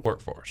want you to go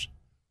work for us."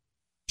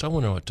 So I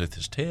went over and took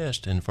this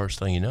test, and first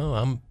thing you know,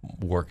 I'm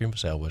working for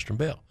Southwestern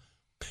Bell.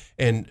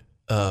 And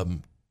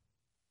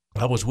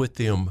I was with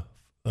them,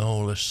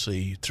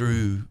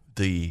 through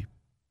the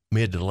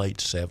mid to late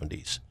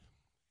 70s.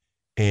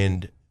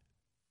 And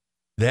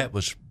that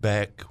was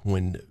back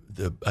when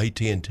the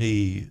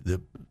AT&T,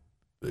 it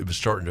was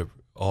starting to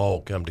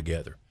all come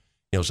together.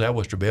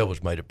 Southwestern Bell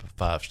was made up of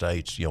 5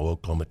 states,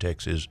 Oklahoma,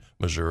 Texas,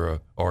 Missouri,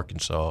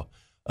 Arkansas.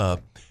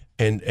 And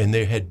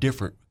they had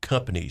different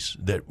companies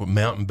that were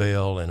Mountain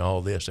Bell and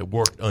all this that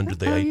worked under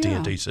the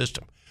AT&T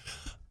system.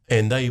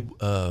 And I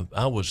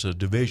was a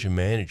division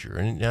manager,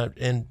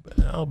 and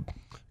I'll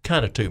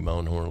kind of toot my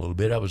own horn a little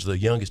bit. I was the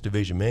youngest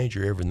division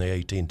manager ever in the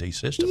AT&T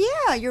system.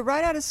 Yeah, you're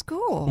right out of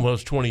school. Well, I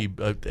was 20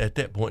 at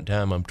that point in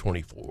time. I'm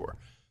 24.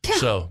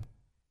 So,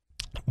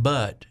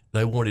 but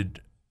they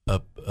wanted a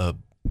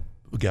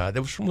guy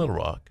that was from Little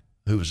Rock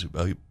who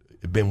had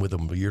been with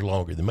them a year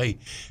longer than me.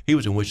 He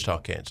was in Wichita,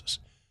 Kansas,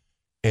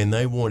 and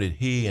they wanted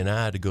he and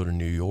I to go to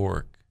New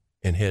York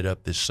and head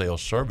up this sales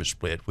service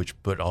split,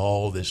 which put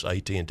all this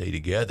AT&T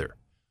together.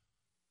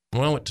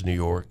 Well, I went to New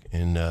York,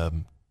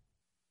 and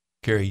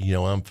Carrie,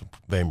 I'm from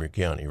Van Buren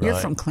County, right? You're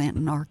from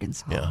Clanton,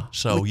 Arkansas. Yeah.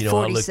 So, with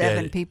I looked at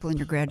 47 people in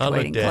your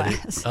graduating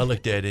class. I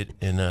looked at it,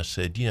 and I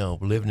said,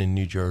 living in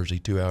New Jersey,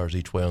 2 hours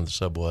each way on the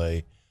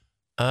subway,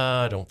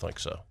 I don't think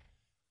so.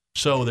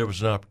 So there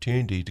was an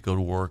opportunity to go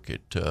to work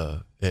at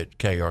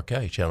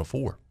KRK, Channel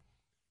 4.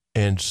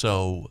 And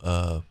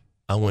so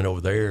I went over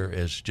there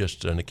as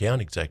just an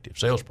account executive,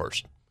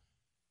 salesperson,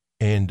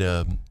 and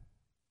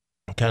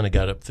kind of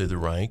got up through the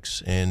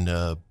ranks. And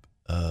the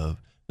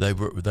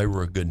They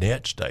were a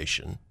Gannett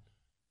station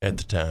at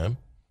the time.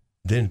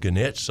 Then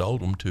Gannett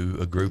sold them to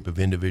a group of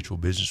individual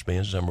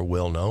businessmen. Some were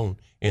well known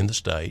in the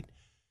state.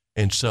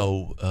 And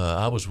so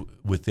I was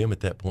with them at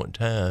that point in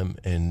time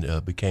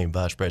and became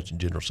vice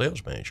president general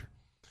sales manager.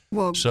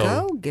 Well,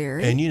 go,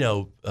 Gary.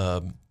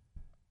 And,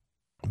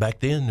 back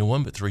then there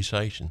wasn't but 3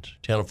 stations,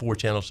 Channel 4,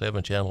 Channel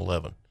 7, Channel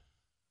 11.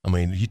 I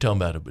mean, you're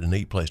talking about a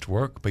neat place to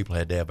work. People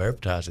had to have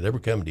advertising. They were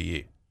coming to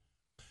you.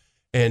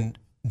 And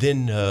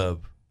then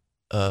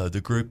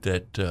the group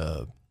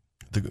that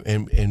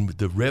and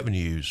the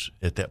revenues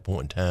at that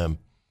point in time,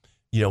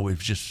 it was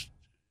just,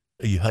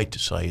 you hate to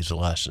say it's a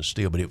license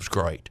still, but it was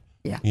great.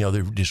 Yeah.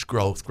 They were just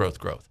growth.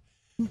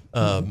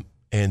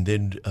 And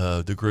then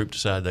the group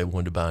decided they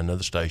wanted to buy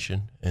another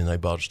station, and they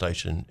bought a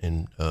station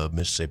in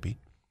Mississippi.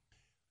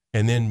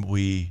 And then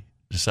we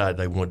decided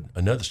they wanted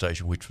another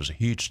station, which was a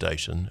huge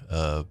station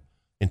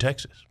in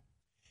Texas.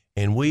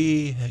 And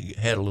we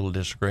had a little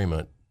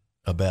disagreement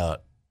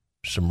about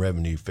some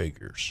revenue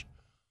figures.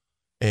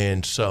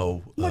 And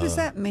so, what does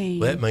that mean?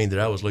 That means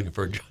that I was looking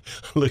for a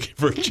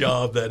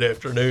job that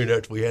afternoon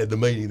after we had the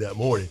meeting that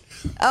morning.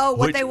 Oh,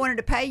 what they wanted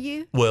to pay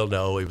you? Well,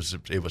 no, it was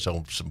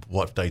on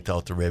what they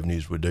thought the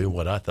revenues would do,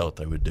 what I thought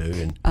they would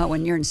do, and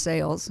when you're in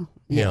sales,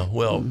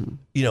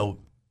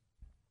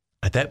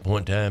 at that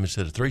point in time,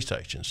 instead of 3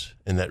 stations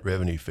and that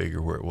revenue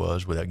figure where it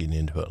was, without getting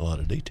into a lot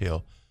of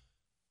detail,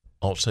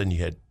 all of a sudden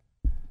you had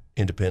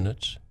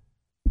independents,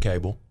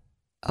 cable.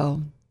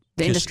 Oh.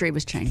 The industry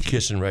was changing.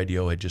 Kiss and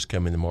Radio had just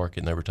come in the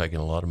market, and they were taking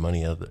a lot of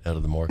money out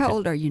of the market. How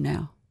old are you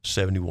now?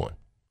 71.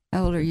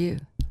 How old are you?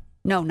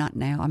 No, not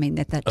now. I mean,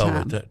 at that time. Oh,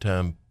 at that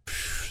time.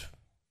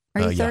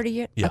 Are you 30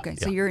 yet? Yeah. Okay,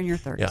 so you're in your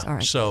 30s. Yeah. All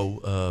right.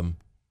 So,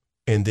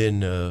 and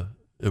then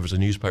there was a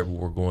newspaper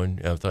war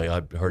going.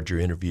 I heard your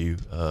interview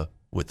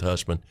with the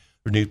husband.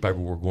 The newspaper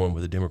war going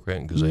with the Democrat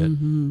and Gazette.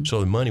 Mm-hmm. So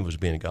the money was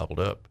being gobbled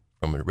up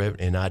from the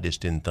revenue, and I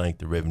just didn't think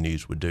the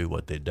revenues would do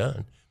what they'd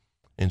done.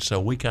 And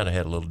so we kind of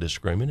had a little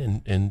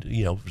disagreement, and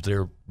it was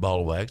their ball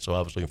of wax, so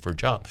I was looking for a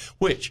job,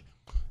 which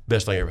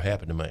best thing ever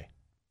happened to me.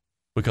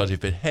 Because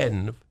if it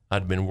hadn't,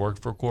 I'd been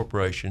working for a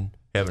corporation,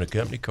 having a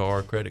company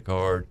car, credit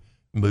card,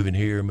 moving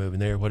here, moving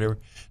there, whatever.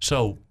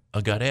 So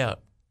I got out.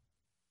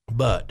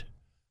 But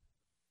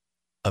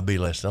I'll be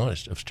less than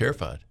honest, I was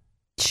terrified.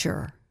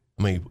 Sure.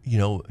 I mean,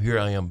 here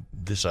I am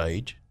this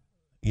age,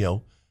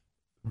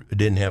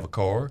 didn't have a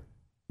car,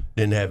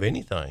 didn't have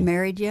anything.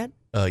 Married yet?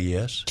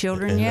 Yes.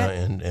 Children yet?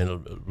 And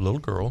a little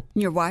girl.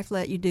 Your wife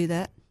let you do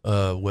that?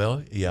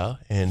 Well, yeah.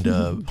 And,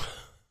 well,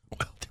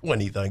 there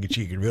wasn't anything that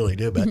she could really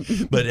do about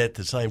it. But at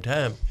the same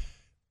time,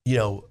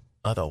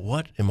 I thought,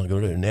 what am I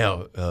going to do?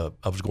 Now,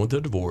 I was going through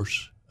a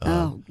divorce.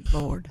 Oh,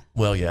 Lord.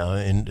 Well, yeah.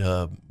 And,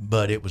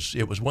 but it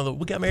was one of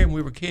we got married when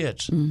we were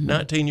kids,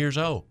 19 years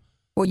old.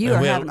 Well, you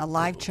are having a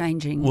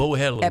life-changing we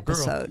had a little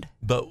episode. Girl,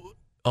 but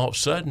all of a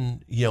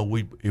sudden,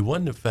 it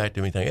wasn't the fact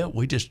of anything else.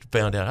 We just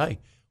found out, hey,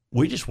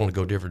 we just want to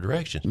go different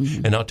directions.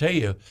 Mm-hmm. And I'll tell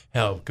you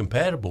how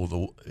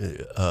compatible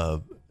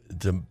the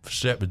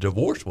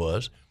divorce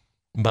was.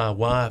 My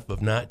wife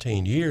of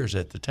 19 years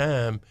at the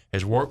time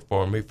has worked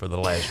for me for the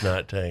last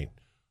 19.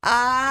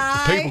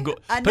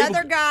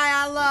 Another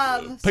guy I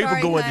love. People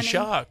Sorry, go into honey.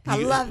 shock. I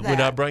love that.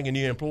 When I bring a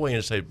new employee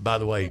and say, by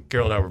the way,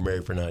 Carol and I were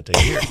married for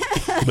 19 years.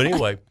 But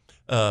anyway,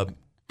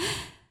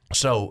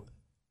 so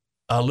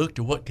I looked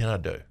at what can I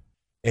do?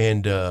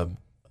 And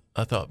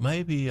I thought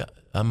maybe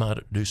I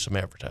might do some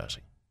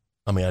advertising.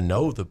 I mean, I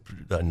know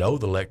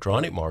the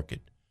electronic market,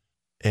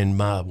 and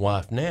my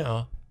wife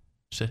now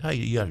said, "Hey,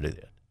 you got to do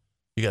that.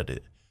 You got to do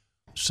that."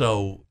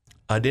 So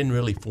I didn't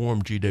really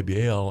form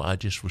GWL. I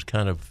just was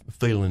kind of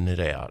feeling it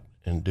out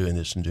and doing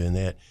this and doing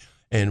that.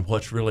 And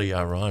what's really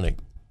ironic,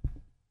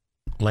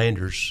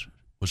 Landers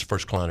was the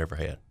first client I ever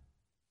had.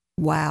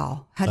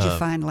 Wow! How'd you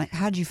find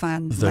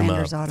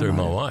Landers Automotive? Through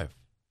my wife.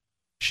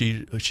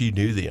 She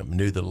knew them,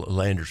 knew the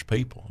Landers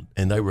people,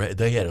 and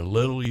they had a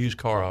little used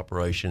car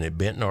operation at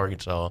Benton,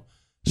 Arkansas,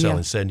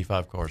 selling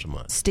 75 cars a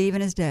month. Steve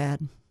and his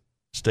dad.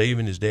 Steve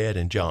and his dad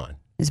and John.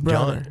 His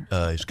brother.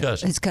 John, his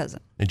cousin. His cousin.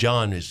 And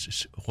John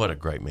is what a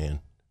great man.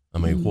 I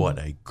mean, what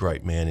a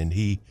great man. And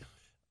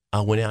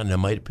I went out and I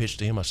made a pitch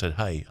to him. I said,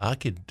 "Hey, I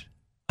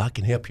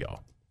can help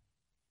y'all."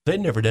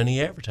 They'd never done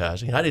any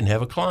advertising. I didn't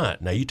have a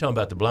client. Now you talking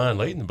about the blind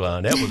leading the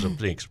blind. That was a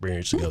big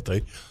experience to go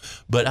through.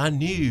 But I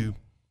knew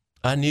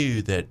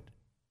that,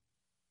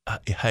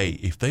 hey,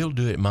 if they'll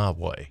do it my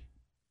way,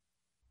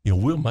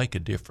 we'll make a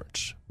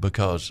difference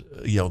because,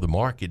 the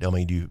market, I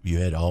mean, you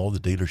had all the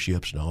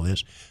dealerships and all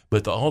this,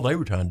 but all they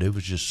were trying to do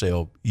was just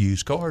sell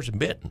used cars in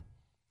Benton.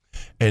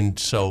 And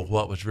so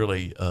what was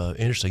really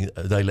interesting,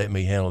 they let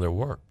me handle their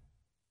work.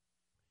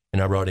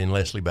 And I brought in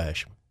Leslie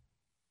Basham.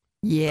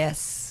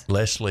 Yes.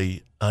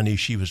 Leslie, I knew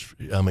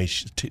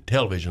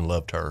television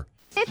loved her.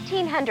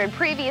 1,500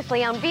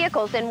 previously owned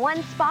vehicles in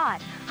one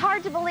spot.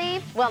 Hard to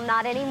believe? Well,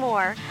 not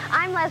anymore.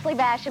 I'm Leslie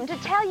Basham to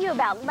tell you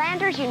about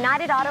Landers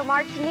United Auto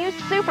Mart's new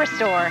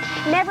Superstore.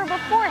 Never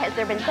before has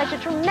there been such a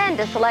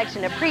tremendous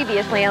selection of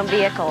previously owned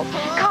vehicles.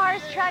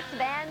 Cars, trucks,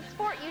 vans,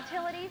 sport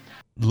utilities.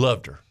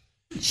 Loved her.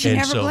 She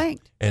never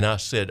blinked. And I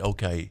said,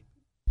 okay,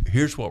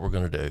 here's what we're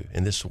going to do,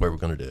 and this is the way we're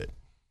going to do it.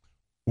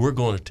 We're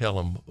going to tell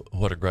them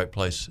what a great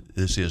place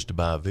this is to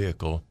buy a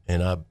vehicle,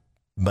 and I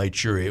made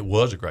sure it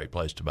was a great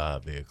place to buy a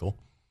vehicle.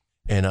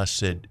 And I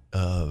said,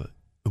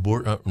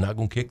 we're not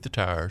going to kick the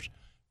tires.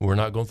 We're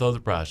not going to throw the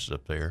prices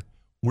up there.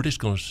 We're just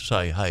going to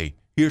say, hey,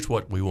 here's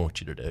what we want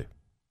you to do.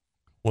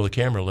 Well, the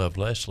camera loved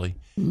Leslie,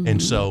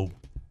 and so,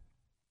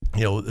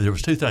 there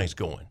was two things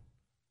going.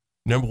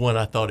 Number one,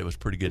 I thought it was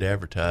pretty good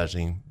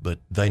advertising, but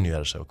they knew how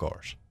to sell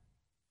cars.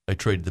 They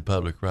treated the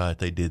public right.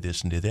 They did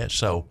this and did that.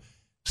 So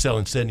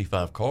selling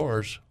 75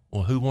 cars,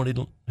 well, who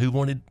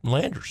wanted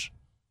Landers?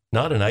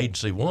 Not an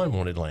agency one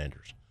wanted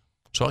Landers.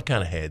 So I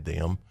kind of had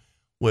them.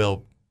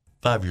 Well,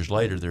 5 years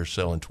later, they're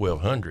selling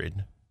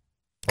 1,200.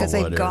 Because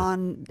they've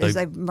gone, as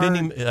they've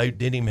merged. They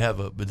didn't even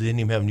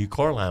have a new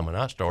car line when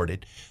I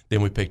started.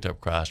 Then we picked up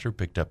Chrysler,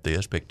 picked up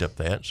this, picked up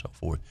that, and so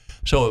forth.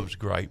 So it was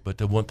great. But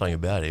the one thing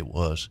about it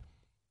was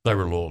they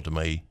were loyal to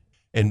me.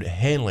 And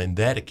handling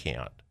that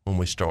account when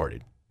we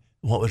started,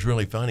 what was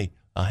really funny,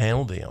 I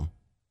handled them.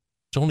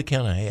 It's the only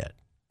account I had.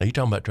 Now, you're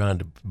talking about trying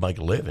to make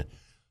a living.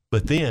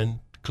 But then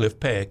Cliff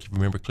Peck, you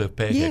remember Cliff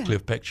Peck? Yeah. Had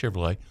Cliff Peck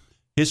Chevrolet.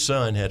 His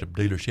son had a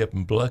dealership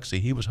in Biloxi.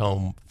 He was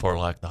home for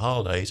like the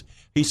holidays.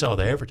 He saw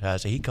the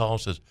advertising. He called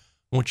and says,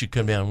 I want you to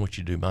come down. I want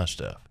you to do my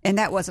stuff. And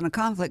that wasn't a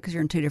conflict because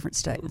you're in two different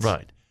states.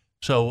 Right.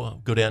 So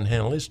go down and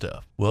handle his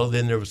stuff. Well,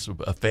 then there was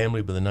a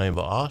family by the name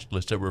of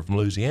Ostlis that were from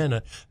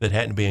Louisiana that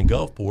happened to be in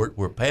Gulfport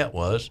where Pat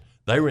was.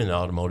 They were in the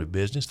automotive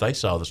business. They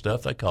saw the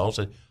stuff. They called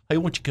and said, hey,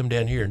 why don't you come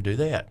down here and do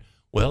that?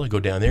 Well, I go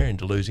down there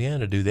into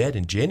Louisiana, do that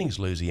in Jennings,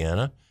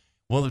 Louisiana.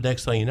 Well, the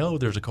next thing you know,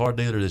 there's a car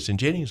dealer that's in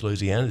Jennings,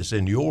 Louisiana, that's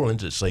in New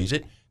Orleans that sees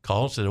it,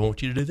 calls, said, I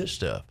want you to do this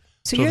stuff.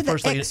 So you're the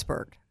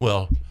expert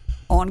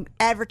on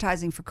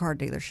advertising for car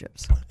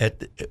dealerships at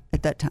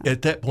that time.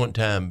 At that point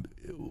in time,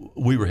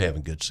 we were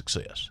having good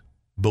success,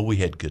 but we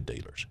had good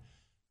dealers.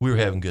 We were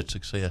having good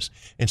success.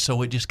 And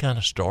so it just kind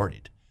of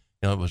started.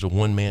 It was a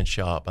one-man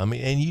shop. I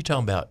mean, and you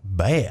talking about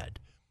bad.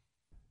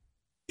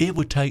 It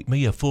would take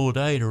me a full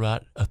day to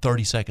write a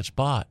 30-second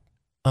spot.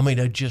 I mean,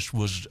 it just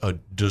was a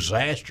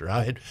disaster.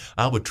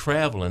 I would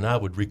travel and I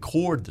would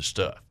record the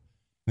stuff.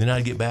 Then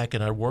I'd get back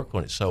and I'd work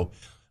on it. So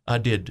I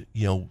did,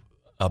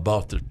 I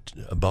bought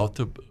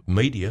the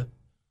media,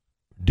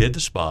 did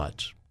the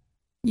spots.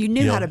 You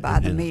knew how to buy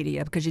the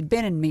media because you'd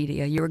been in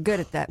media. You were good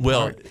at that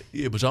part.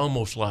 It was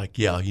almost like,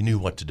 you knew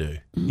what to do.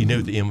 Mm-hmm. You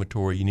knew the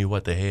inventory. You knew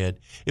what they had.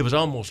 It was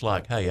almost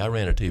like, hey, I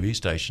ran a TV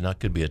station. I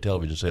could be a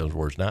television sales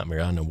worst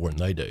nightmare. I know more than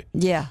they do.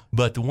 Yeah.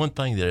 But the one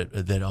thing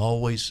that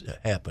always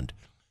happened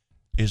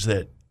is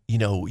that,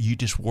 you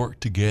just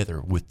work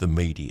together with the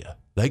media.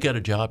 They got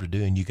a job to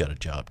do and you got a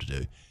job to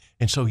do.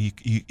 And so you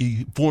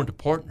formed a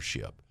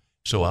partnership.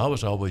 So I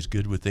was always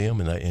good with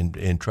them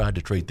and tried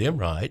to treat them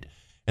right.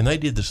 And they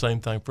did the same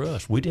thing for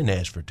us. We didn't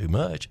ask for too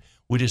much.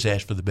 We just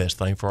asked for the best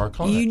thing for our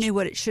clients. You knew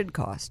what it should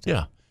cost.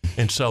 Yeah.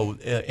 And so,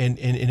 and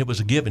it was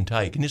a give and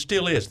take. And it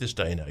still is this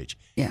day and age.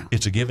 Yeah.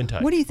 It's a give and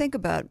take. What do you think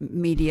about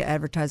media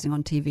advertising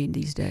on TV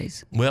these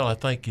days? Well, I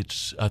think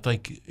it's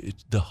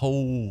the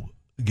whole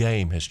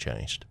game has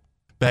changed.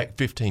 Back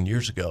 15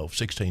 years ago,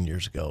 16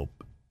 years ago,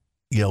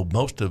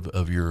 most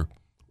of your,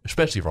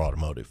 especially for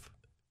automotive,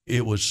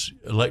 it was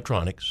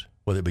electronics,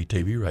 whether it be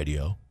TV,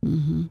 radio,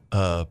 and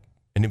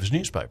it was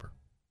newspaper.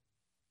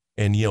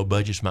 And,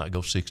 budgets might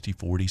go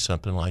 60-40,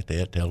 something like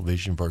that,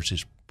 television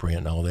versus print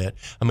and all that.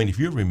 I mean, if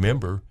you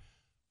remember,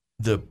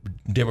 the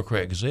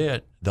Democrat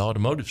Gazette, the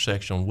automotive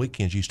section on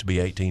weekends used to be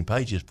 18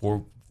 pages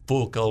for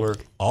full color,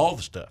 all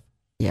the stuff.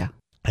 Yeah.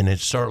 And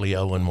it's certainly,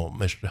 I wouldn't want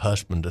Mr.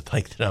 Husband to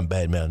think that I'm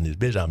bad-mouthing his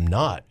business. I'm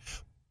not.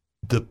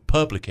 The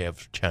public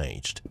have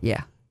changed.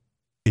 Yeah.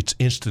 It's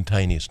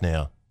instantaneous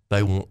now.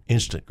 They want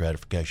instant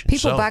gratification.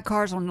 People buy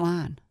cars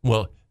online.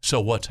 Well, so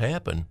what's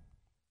happened?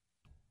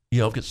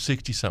 I've got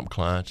 60-something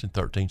clients in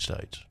 13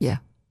 states. Yeah.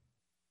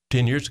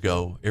 10 years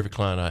ago, every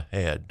client I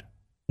had,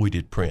 we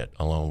did print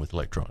along with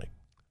electronic.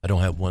 I don't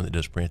have one that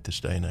does print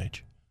this day and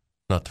age.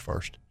 Not the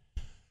first.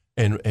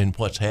 And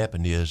what's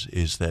happened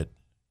is that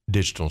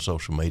digital and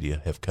social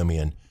media have come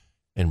in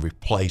and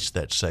replaced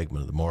that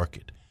segment of the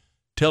market.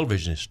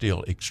 Television is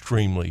still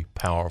extremely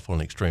powerful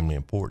and extremely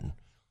important.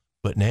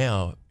 But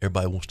now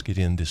everybody wants to get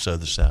in this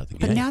other side of the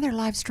game. But now they're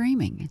live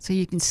streaming, so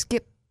you can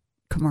skip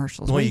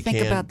commercials. What do you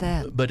think about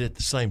that? But at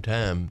the same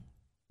time,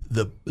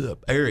 the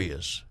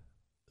areas,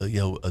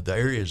 the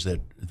areas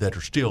that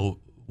are still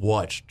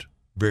watched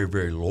very,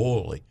 very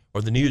loyally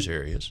are the news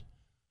areas,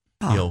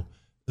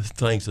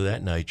 things of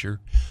that nature.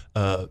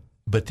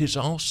 But it's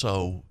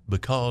also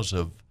because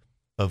of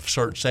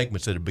certain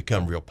segments that have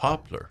become real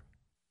popular,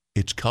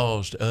 it's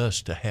caused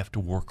us to have to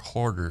work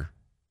harder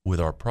with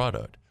our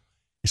product.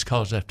 It's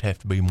caused us to have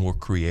to be more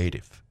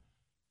creative.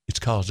 It's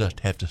caused us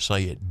to have to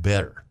say it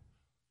better.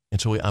 And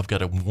so I've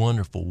got a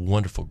wonderful,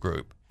 wonderful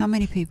group. How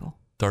many people?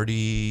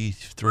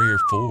 33 or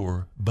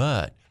 4.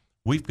 But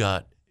we've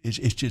got,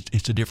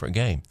 it's a different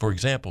game. For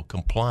example,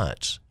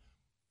 compliance.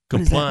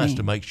 Compliance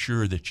to make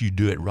sure that you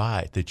do it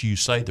right, that you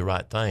say the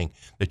right thing,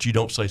 that you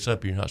don't say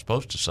something you're not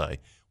supposed to say.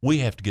 we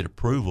have to get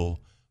approval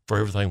for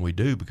everything we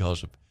do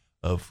because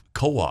of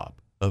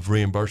co-op, of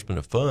reimbursement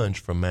of funds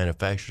from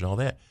manufacturers and all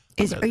that.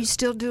 Are you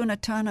still doing a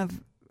ton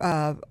of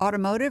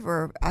automotive,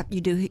 or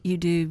you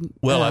do?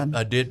 Well,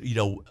 I did.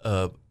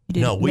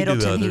 No, we do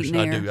others.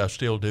 I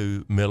still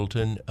do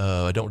Middleton.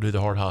 I don't do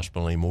the Heart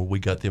Hospital anymore. We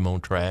got them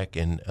on track,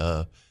 and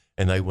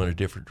they went a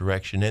different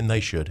direction, and they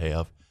should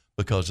have,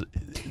 because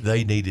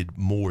they needed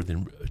more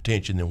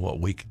attention than what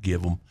we could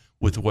give them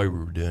with the way we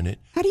were doing it.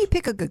 How do you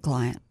pick a good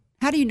client?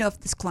 How do you know if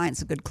this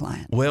client's a good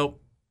client? Well,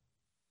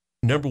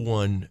 number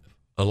one,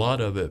 a lot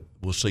of it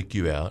will seek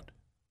you out,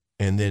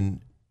 and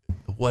then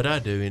what I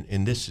do,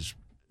 and this is,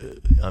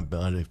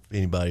 if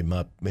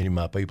many of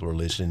my people are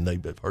listening,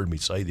 they've heard me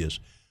say this,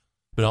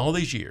 but all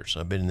these years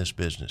I've been in this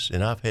business,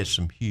 and I've had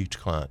some huge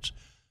clients.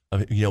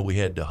 We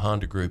had the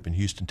Honda Group in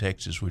Houston,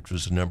 Texas, which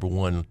was the number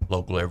one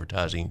local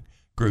advertising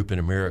group in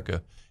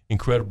America.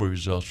 Incredible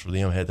results for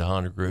them. Had the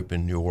Honda Group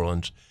in New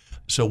Orleans.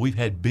 So we've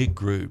had big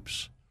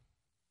groups.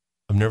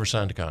 I've never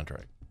signed a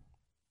contract.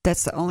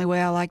 That's the only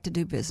way I like to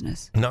do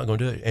business. I'm not going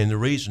to do it. And the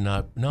reason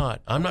I'm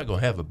not going to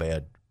have a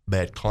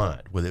bad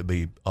client, whether it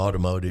be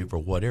automotive or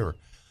whatever.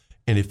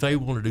 And if they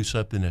want to do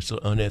something that's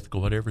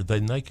unethical, whatever,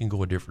 then they can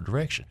go a different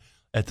direction.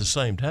 At the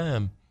same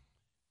time,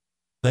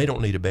 they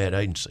don't need a bad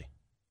agency.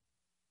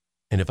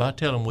 And if I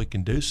tell them we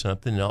can do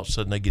something, and all of a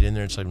sudden they get in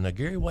there and say, "Now,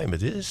 Gary, wait a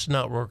minute, this is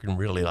not working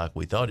really like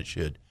we thought it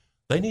should,"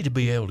 they need to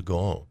be able to go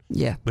on.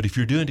 Yeah. But if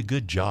you're doing a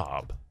good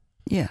job,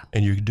 yeah,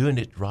 and you're doing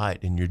it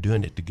right, and you're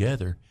doing it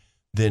together,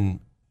 then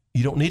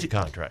you don't need a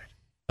contract.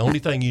 The only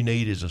thing you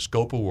need is a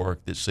scope of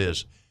work that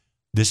says,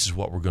 this is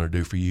what we're going to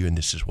do for you, and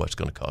this is what's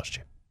going to cost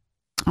you.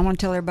 I want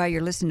to tell everybody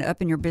you're listening to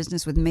Up in Your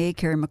Business with me,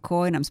 Carrie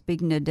McCoy, and I'm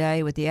speaking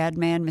today with the ad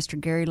man, Mr.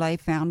 Gary Lay,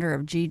 founder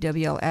of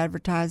GWL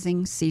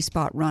Advertising,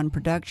 C-Spot Run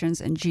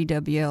Productions, and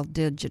GWL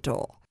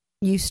Digital.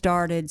 You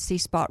started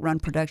C-Spot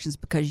Run Productions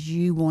because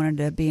you wanted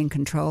to be in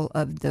control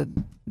of the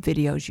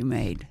videos you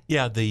made.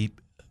 Yeah, you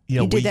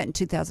did that in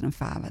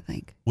 2005, I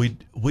think.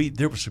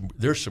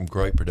 There's some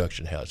great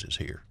production houses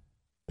here.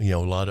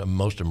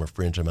 Most of them are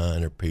friends of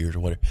mine or peers or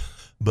whatever.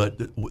 But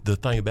the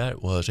thing about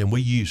it was, and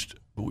we used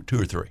 2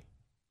 or 3.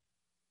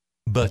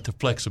 But the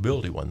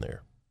flexibility wasn't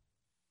there.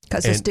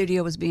 Because the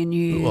studio was being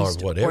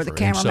used, or whatever. Or the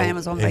cameraman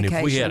was on vacation. And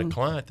if we had a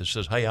client that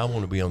says, "Hey, I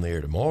want to be on the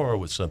air tomorrow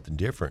with something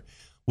different,"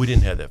 we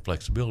didn't have that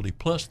flexibility.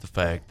 Plus the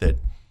fact that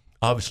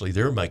obviously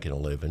they're making a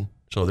living,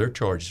 so their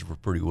charges were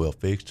pretty well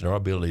fixed, and our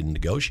ability to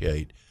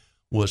negotiate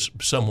was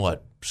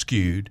somewhat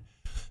skewed.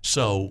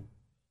 So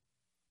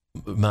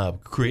my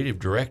creative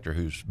director,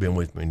 who's been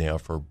with me now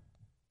for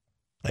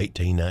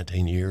 18,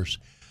 19 years,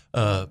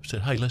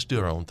 said, "Hey, let's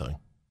do our own thing."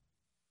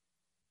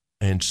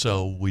 And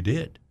so we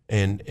did,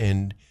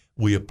 and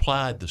we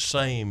applied the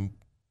same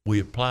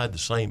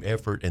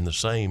effort and the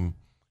same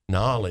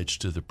knowledge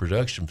to the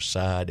production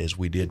side as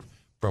we did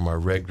from our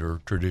regular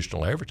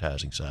traditional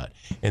advertising side.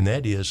 And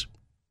that is,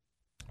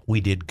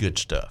 we did good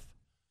stuff.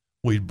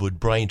 We would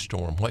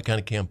brainstorm, what kind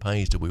of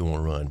campaigns do we want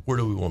to run? Where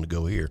do we want to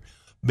go here?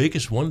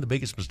 One of the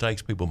biggest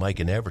mistakes people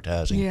make in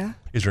advertising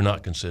is they're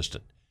not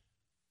consistent.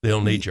 They'll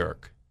knee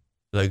jerk.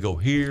 They go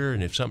here,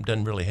 and if something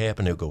doesn't really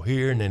happen, they'll go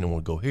here, and then they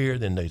want to go here.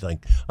 Then they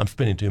think, I'm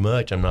spending too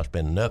much, I'm not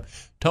spending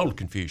enough. Total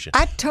confusion.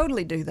 I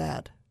totally do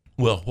that.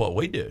 Well, what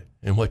we do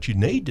and what you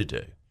need to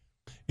do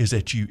is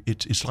that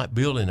it's like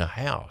building a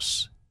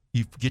house.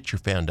 You get your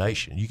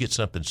foundation. You get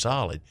something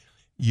solid.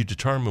 You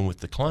determine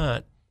with the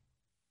client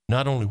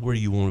not only where do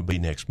you want to be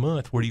next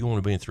month, where do you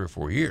want to be in 3 or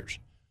 4 years.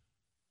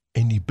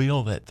 And you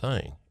build that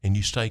thing, and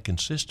you stay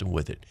consistent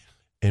with it.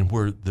 And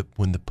when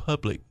the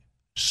public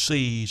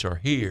sees or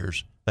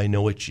hears, they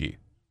know it's you.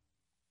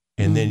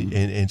 And then,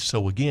 and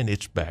so again,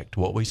 it's back to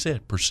what we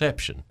said,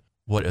 perception.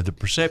 The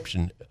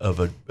perception of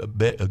a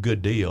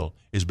good deal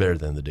is better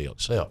than the deal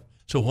itself.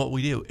 So what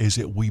we do is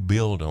that we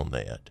build on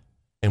that,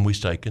 and we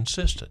stay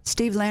consistent.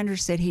 Steve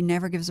Landers said he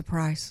never gives a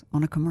price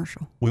on a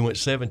commercial. We went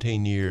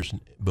 17 years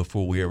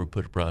before we ever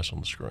put a price on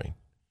the screen.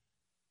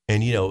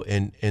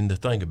 And, and the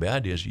thing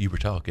about it is,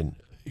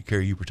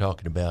 Carrie, you were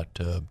talking about,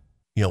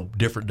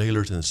 different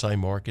dealers in the same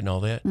market and all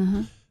that.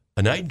 Mm-hmm.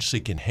 An agency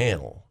can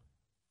handle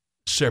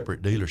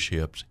separate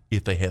dealerships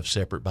if they have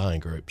separate buying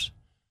groups.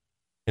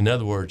 In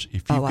other words,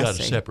 if you've got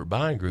a separate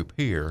buying group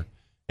here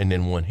and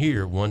then one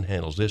here, one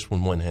handles this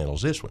one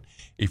handles this one.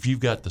 If you've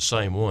got the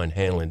same one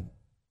handling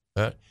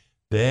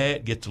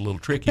that gets a little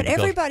tricky. But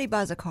everybody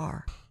buys a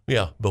car.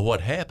 Yeah, but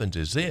what happens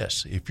is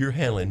this. If you're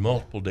handling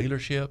multiple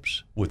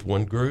dealerships with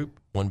one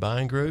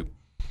buying group,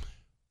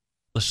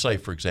 let's say,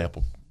 for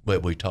example,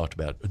 what we talked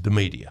about, the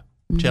media,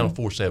 Channel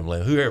 4, 7,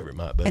 11, whoever it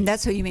might be. And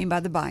that's who you mean by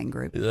the buying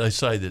group. They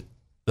say that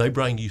they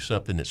bring you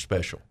something that's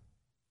special.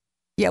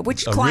 Yeah,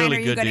 which client are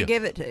you going to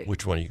give it to?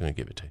 Which one are you going to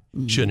give it to?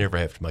 Mm-hmm. You should never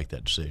have to make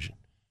that decision.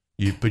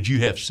 But you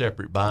have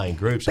separate buying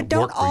groups that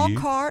work for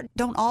you.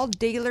 Don't all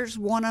dealers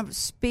want to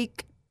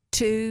speak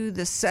to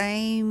the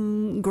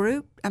same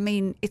group? I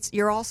mean,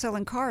 you're all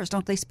selling cars.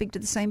 Don't they speak to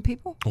the same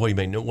people? What do you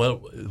mean? Well,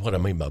 what I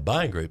mean by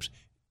buying groups,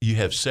 you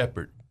have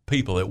separate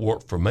people that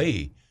work for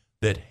me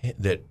that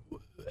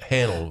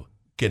handle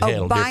can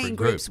handle buying different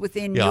groups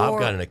within yeah, your... I've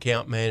got an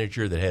account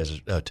manager that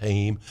has a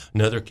team,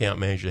 another account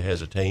manager that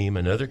has a team,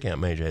 another account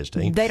manager has a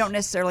team. They don't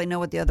necessarily know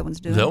what the other one's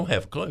doing. They don't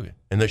have a clue,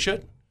 and they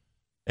shouldn't.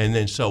 And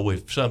then so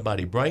if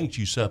somebody brings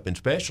you something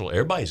special,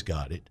 everybody's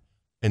got it,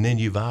 and then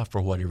you vie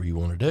for whatever you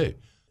want to do.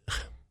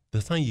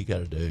 The thing you got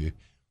to do,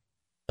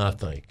 I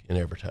think, in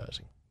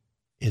advertising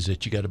is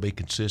that you got to be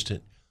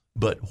consistent.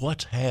 But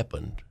what's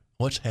happened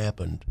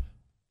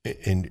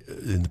in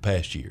the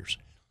past years,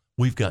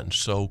 we've gotten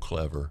so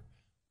clever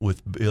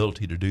with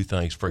ability to do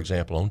things, for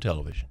example, on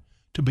television,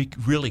 to be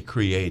really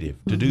creative,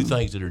 to do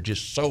things that are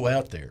just so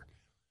out there.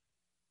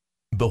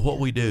 But what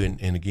we do,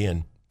 and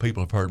again,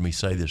 people have heard me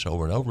say this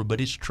over and over,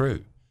 but it's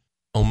true.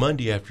 On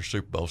Monday after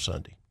Super Bowl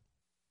Sunday,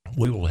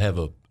 we will have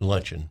a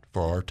luncheon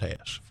for our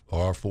task,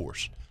 for our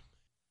force.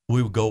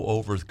 We will go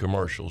over the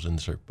commercials in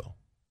the Super Bowl.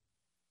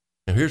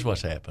 Now, here's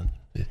what's happened.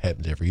 It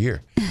happens every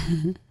year.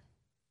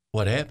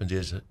 What happens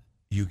is that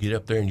you get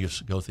up there and you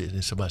go through it,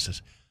 and somebody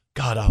says,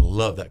 God, I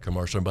love that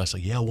commercial. Everybody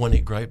says, yeah, wasn't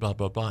it great, blah,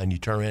 blah, blah. And you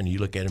turn around and you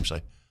look at him and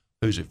say,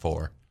 who's it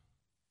for?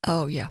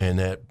 Oh, yeah. And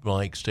that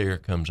blank stare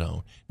comes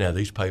on. Now,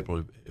 these people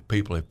have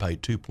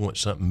paid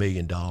 $2.something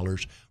million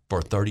for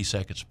a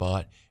 30-second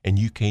spot, and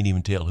you can't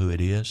even tell who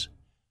it is.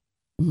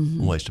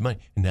 Waste of money.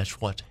 And that's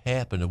what's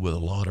happened with a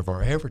lot of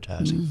our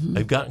advertising.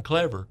 They've gotten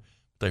clever,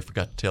 but they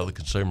forgot to tell the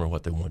consumer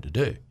what they wanted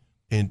to do.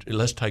 And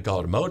let's take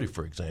automotive,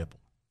 for example.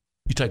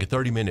 You take a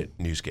 30-minute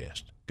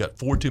newscast, got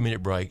 4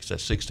 2-minute breaks,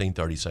 that's 16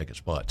 30-second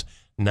spots.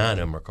 9 of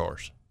them are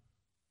cars.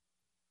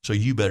 So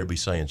you better be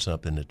saying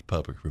something that the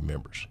public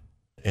remembers.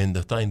 And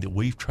the thing that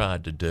we've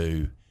tried to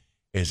do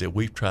is that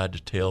we've tried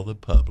to tell the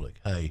public,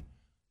 hey,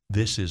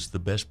 this is the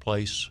best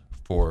place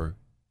for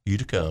you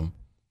to come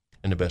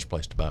and the best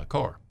place to buy a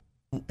car.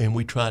 And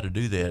we try to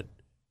do that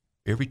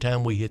every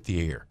time we hit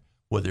the air,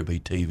 whether it be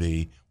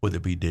TV, whether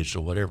it be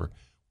digital, whatever.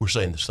 We're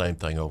saying the same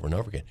thing over and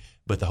over again.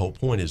 But the whole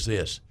point is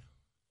this.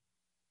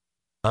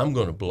 I'm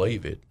going to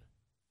believe it,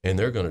 and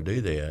they're going to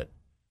do that,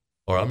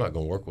 or I'm not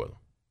going to work with them.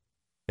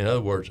 In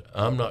other words,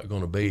 I'm not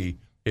going to be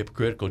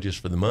hypocritical just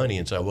for the money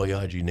and say, well,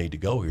 yeah, you need to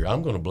go here.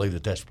 I'm going to believe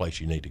that that's the place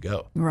you need to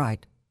go.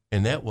 Right.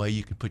 And that way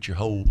you can put your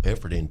whole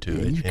effort into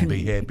it and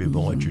be happy with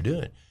what you're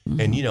doing.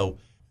 And, you know,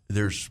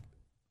 there's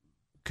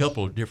a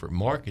couple of different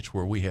markets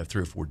where we have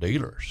 3 or 4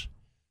 dealers,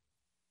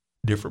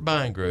 different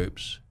buying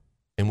groups,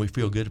 and we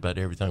feel good about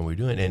everything we're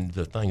doing. And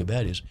the thing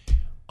about it is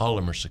all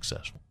of them are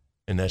successful,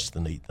 and that's the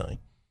neat thing.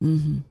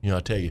 You know,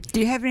 I tell you. Do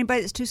you have anybody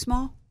that's too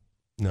small?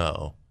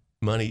 No.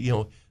 Money, you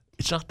know,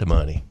 it's not the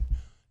money.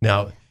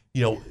 Now,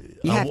 you know,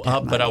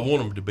 but I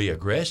want them to be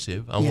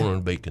aggressive. I want them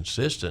to be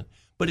consistent.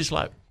 But it's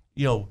like,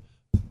 you know,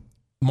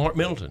 Mark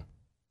Middleton,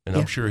 and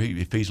I'm sure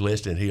if he's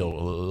listening, he'll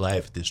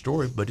laugh at this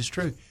story, but it's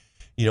true.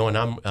 You know, and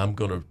I'm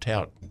going to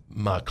tout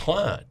my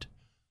client.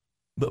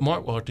 But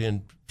Mark walked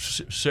in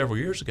several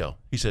years ago.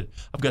 He said,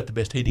 I've got the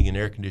best heating and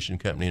air conditioning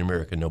company in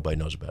America, and nobody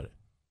knows about it.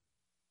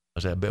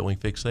 I said, I bet we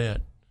can fix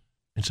that.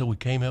 And so we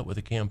came up with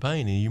a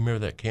campaign, and you remember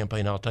that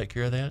campaign, I'll Take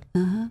Care of That?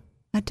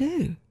 I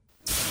do.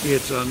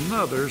 It's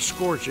another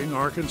scorching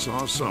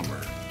Arkansas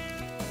summer.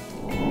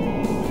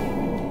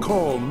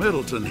 Call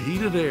Middleton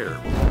Heated Air.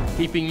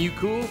 Keeping you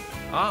cool?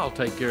 I'll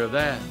take care of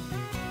that.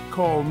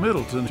 Call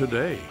Middleton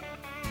today.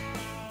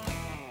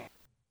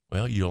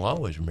 Well, you'll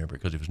always remember it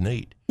because it was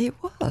neat. It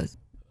was.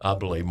 I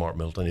believe Mark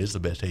Middleton is the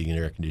best heating and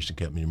air conditioning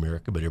company in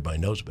America, but everybody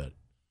knows about it.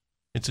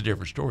 It's a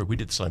different story. We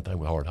did the same thing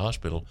with Hart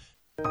Hospital.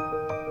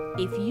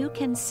 If you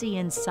can see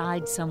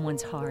inside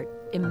someone's heart,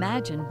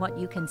 imagine what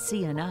you can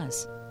see in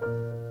us.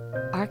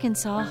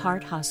 Arkansas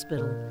Heart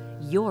Hospital,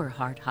 your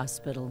heart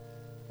hospital.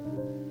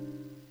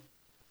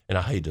 And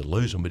I hate to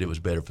lose them, but it was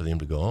better for them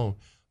to go on.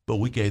 But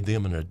we gave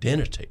them an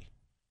identity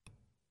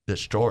that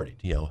started,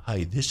 you know,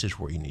 hey, this is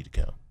where you need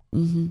to come.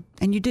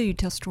 And you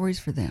tell stories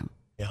for them.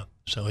 Yeah,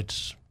 so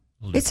it's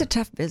a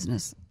tough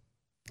business.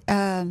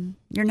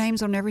 Your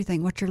name's on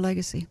everything. What's your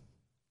legacy?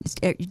 It's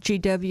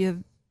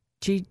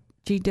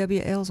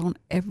GWL's on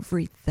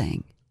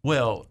everything.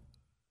 Well,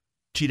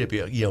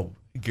 GWL, you know,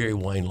 Gary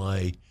Wayne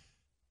Lay,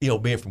 you know,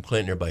 being from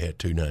Clinton, everybody had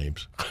 2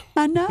 names.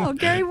 I know,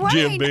 Gary Wayne.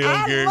 Jim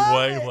Bill, Gary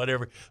Wayne, it.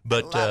 whatever.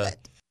 But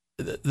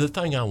the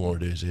thing I want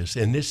to do is this,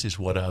 and this is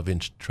what I've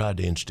tried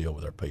to instill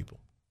with our people.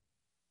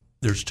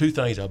 There's 2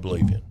 things I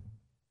believe in.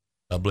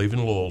 I believe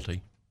in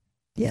loyalty.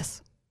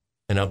 Yes.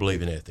 And I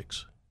believe in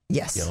ethics.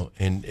 Yes. You know,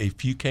 and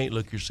if you can't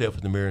look yourself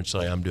in the mirror and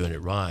say, I'm doing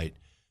it right,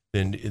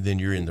 then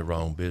you're in the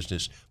wrong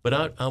business. But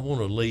I want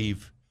to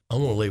leave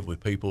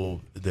with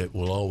people that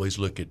will always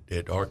look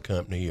at our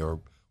company or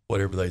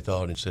whatever they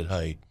thought and said,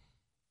 hey,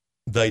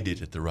 they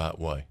did it the right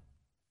way.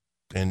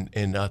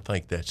 And I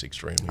think that's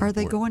extremely important. Are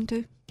they going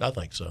to? I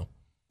think so.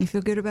 You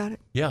feel good about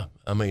it? Yeah.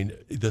 I mean,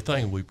 the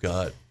thing we've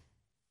got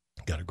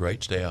a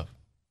great staff,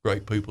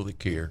 great people that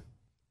care.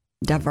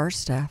 Diverse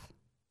staff.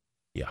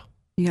 Yeah.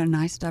 You got a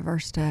nice,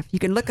 diverse staff. You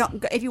can look up,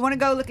 if you want to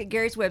go look at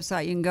Gary's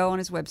website, you can go on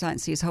his website and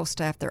see his whole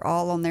staff. They're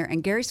all on there.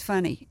 And Gary's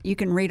funny. You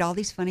can read all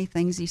these funny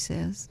things he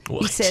says.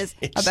 What? He says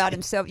about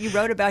himself. You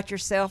wrote about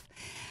yourself.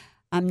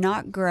 I'm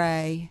not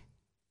gray.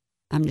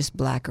 I'm just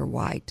black or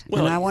white.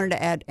 Well, and I wanted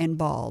to add and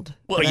bald.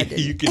 Well,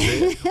 you can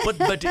do it.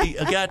 But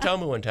a guy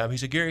told me one time, he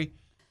said, Gary,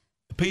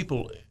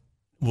 people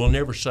will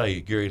never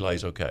say Gary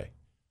Lay's okay.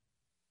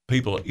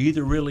 People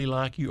either really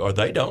like you or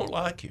they don't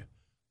like you.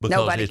 Because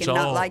Nobody can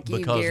not like you,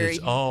 because Gary.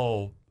 it's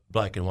all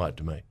black and white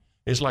to me.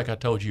 It's like I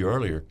told you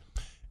earlier.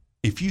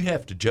 If you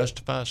have to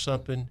justify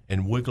something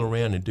and wiggle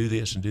around and do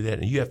this and do that,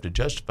 and you have to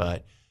justify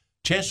it,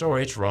 chances are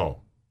it's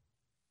wrong.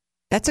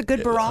 That's a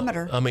good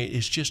barometer. I mean,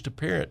 it's just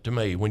apparent to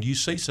me. When you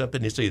see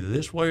something, it's either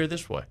this way or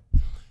this way.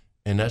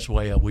 And that's the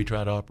way we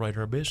try to operate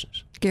our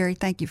business. Gary,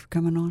 thank you for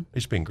coming on.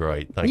 It's been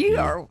great. Thank you. You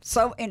are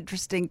so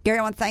interesting. Gary,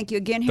 I want to thank you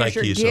again. Here's Thank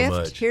your you gift. so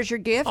much. Here's your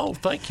gift. Oh,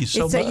 thank you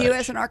so much. It's a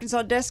U.S. and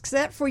Arkansas desk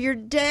set for your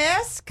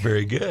desk.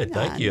 Very good.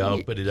 Thank you.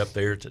 I'll put it up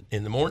there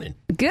in the morning.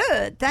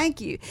 Good.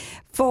 Thank you.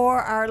 For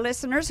our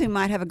listeners who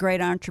might have a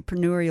great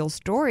entrepreneurial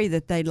story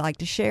that they'd like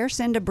to share,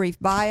 send a brief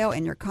bio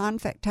and your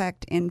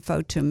contact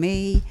info to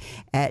me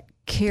at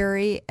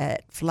Kerry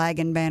at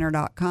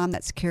flagandbanner.com.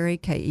 That's Kerry,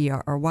 Kerry,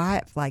 at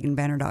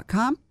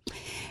flagandbanner.com.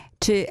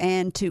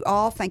 To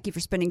all, thank you for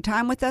spending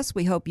time with us.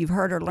 We hope you've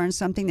heard or learned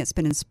something that's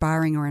been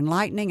inspiring or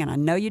enlightening, and I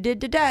know you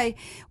did today.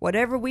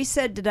 Whatever we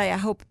said today, I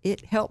hope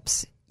it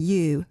helps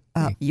you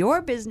up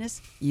your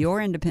business,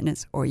 your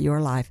independence, or your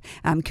life.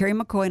 I'm Kerry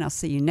McCoy, and I'll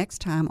see you next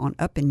time on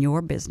Up in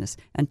Your Business.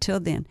 Until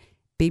then,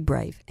 be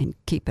brave and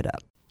keep it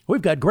up.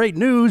 We've got great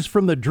news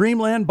from the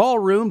Dreamland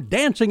Ballroom.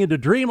 Dancing into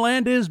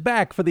Dreamland is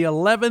back for the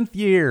 11th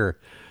year.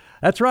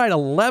 That's right,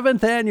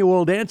 11th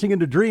annual Dancing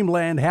into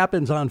Dreamland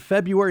happens on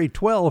February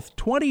 12th,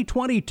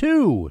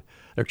 2022.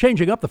 They're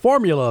changing up the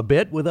formula a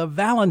bit with a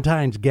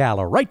Valentine's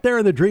Gala right there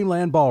in the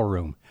Dreamland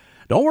Ballroom.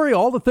 Don't worry,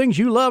 all the things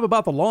you love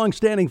about the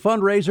long-standing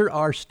fundraiser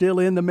are still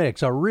in the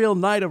mix. A real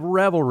night of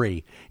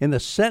revelry in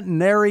the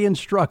centenarian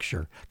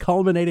structure,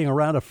 culminating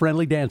around a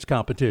friendly dance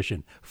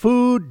competition.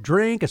 Food,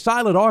 drink, a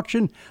silent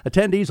auction.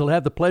 Attendees will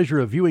have the pleasure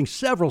of viewing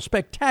several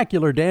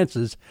spectacular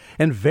dances,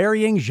 and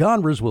varying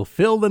genres will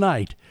fill the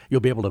night. You'll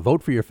be able to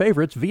vote for your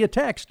favorites via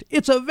text.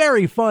 It's a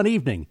very fun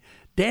evening.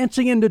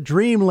 Dancing into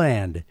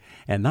Dreamland.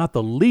 And not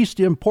the least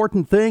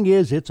important thing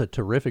is it's a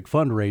terrific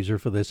fundraiser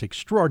for this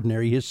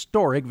extraordinary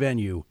historic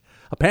venue.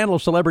 A panel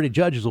of celebrity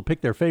judges will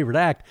pick their favorite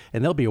act,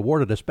 and they'll be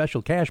awarded a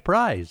special cash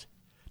prize.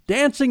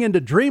 Dancing into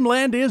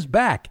Dreamland is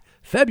back,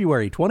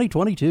 February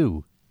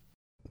 2022.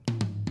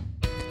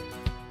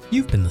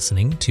 You've been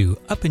listening to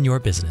Up in Your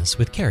Business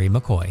with Kerry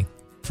McCoy.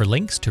 For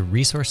links to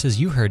resources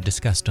you heard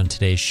discussed on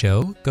today's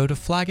show, go to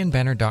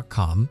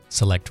flagandbanner.com,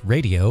 select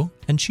radio,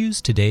 and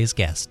choose today's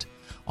guest.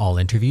 All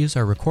interviews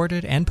are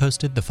recorded and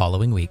posted the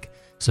following week.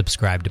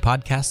 Subscribe to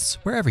podcasts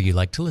wherever you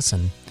like to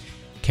listen.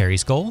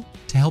 Kerry's goal?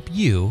 To help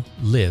you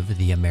live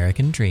the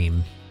American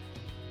dream.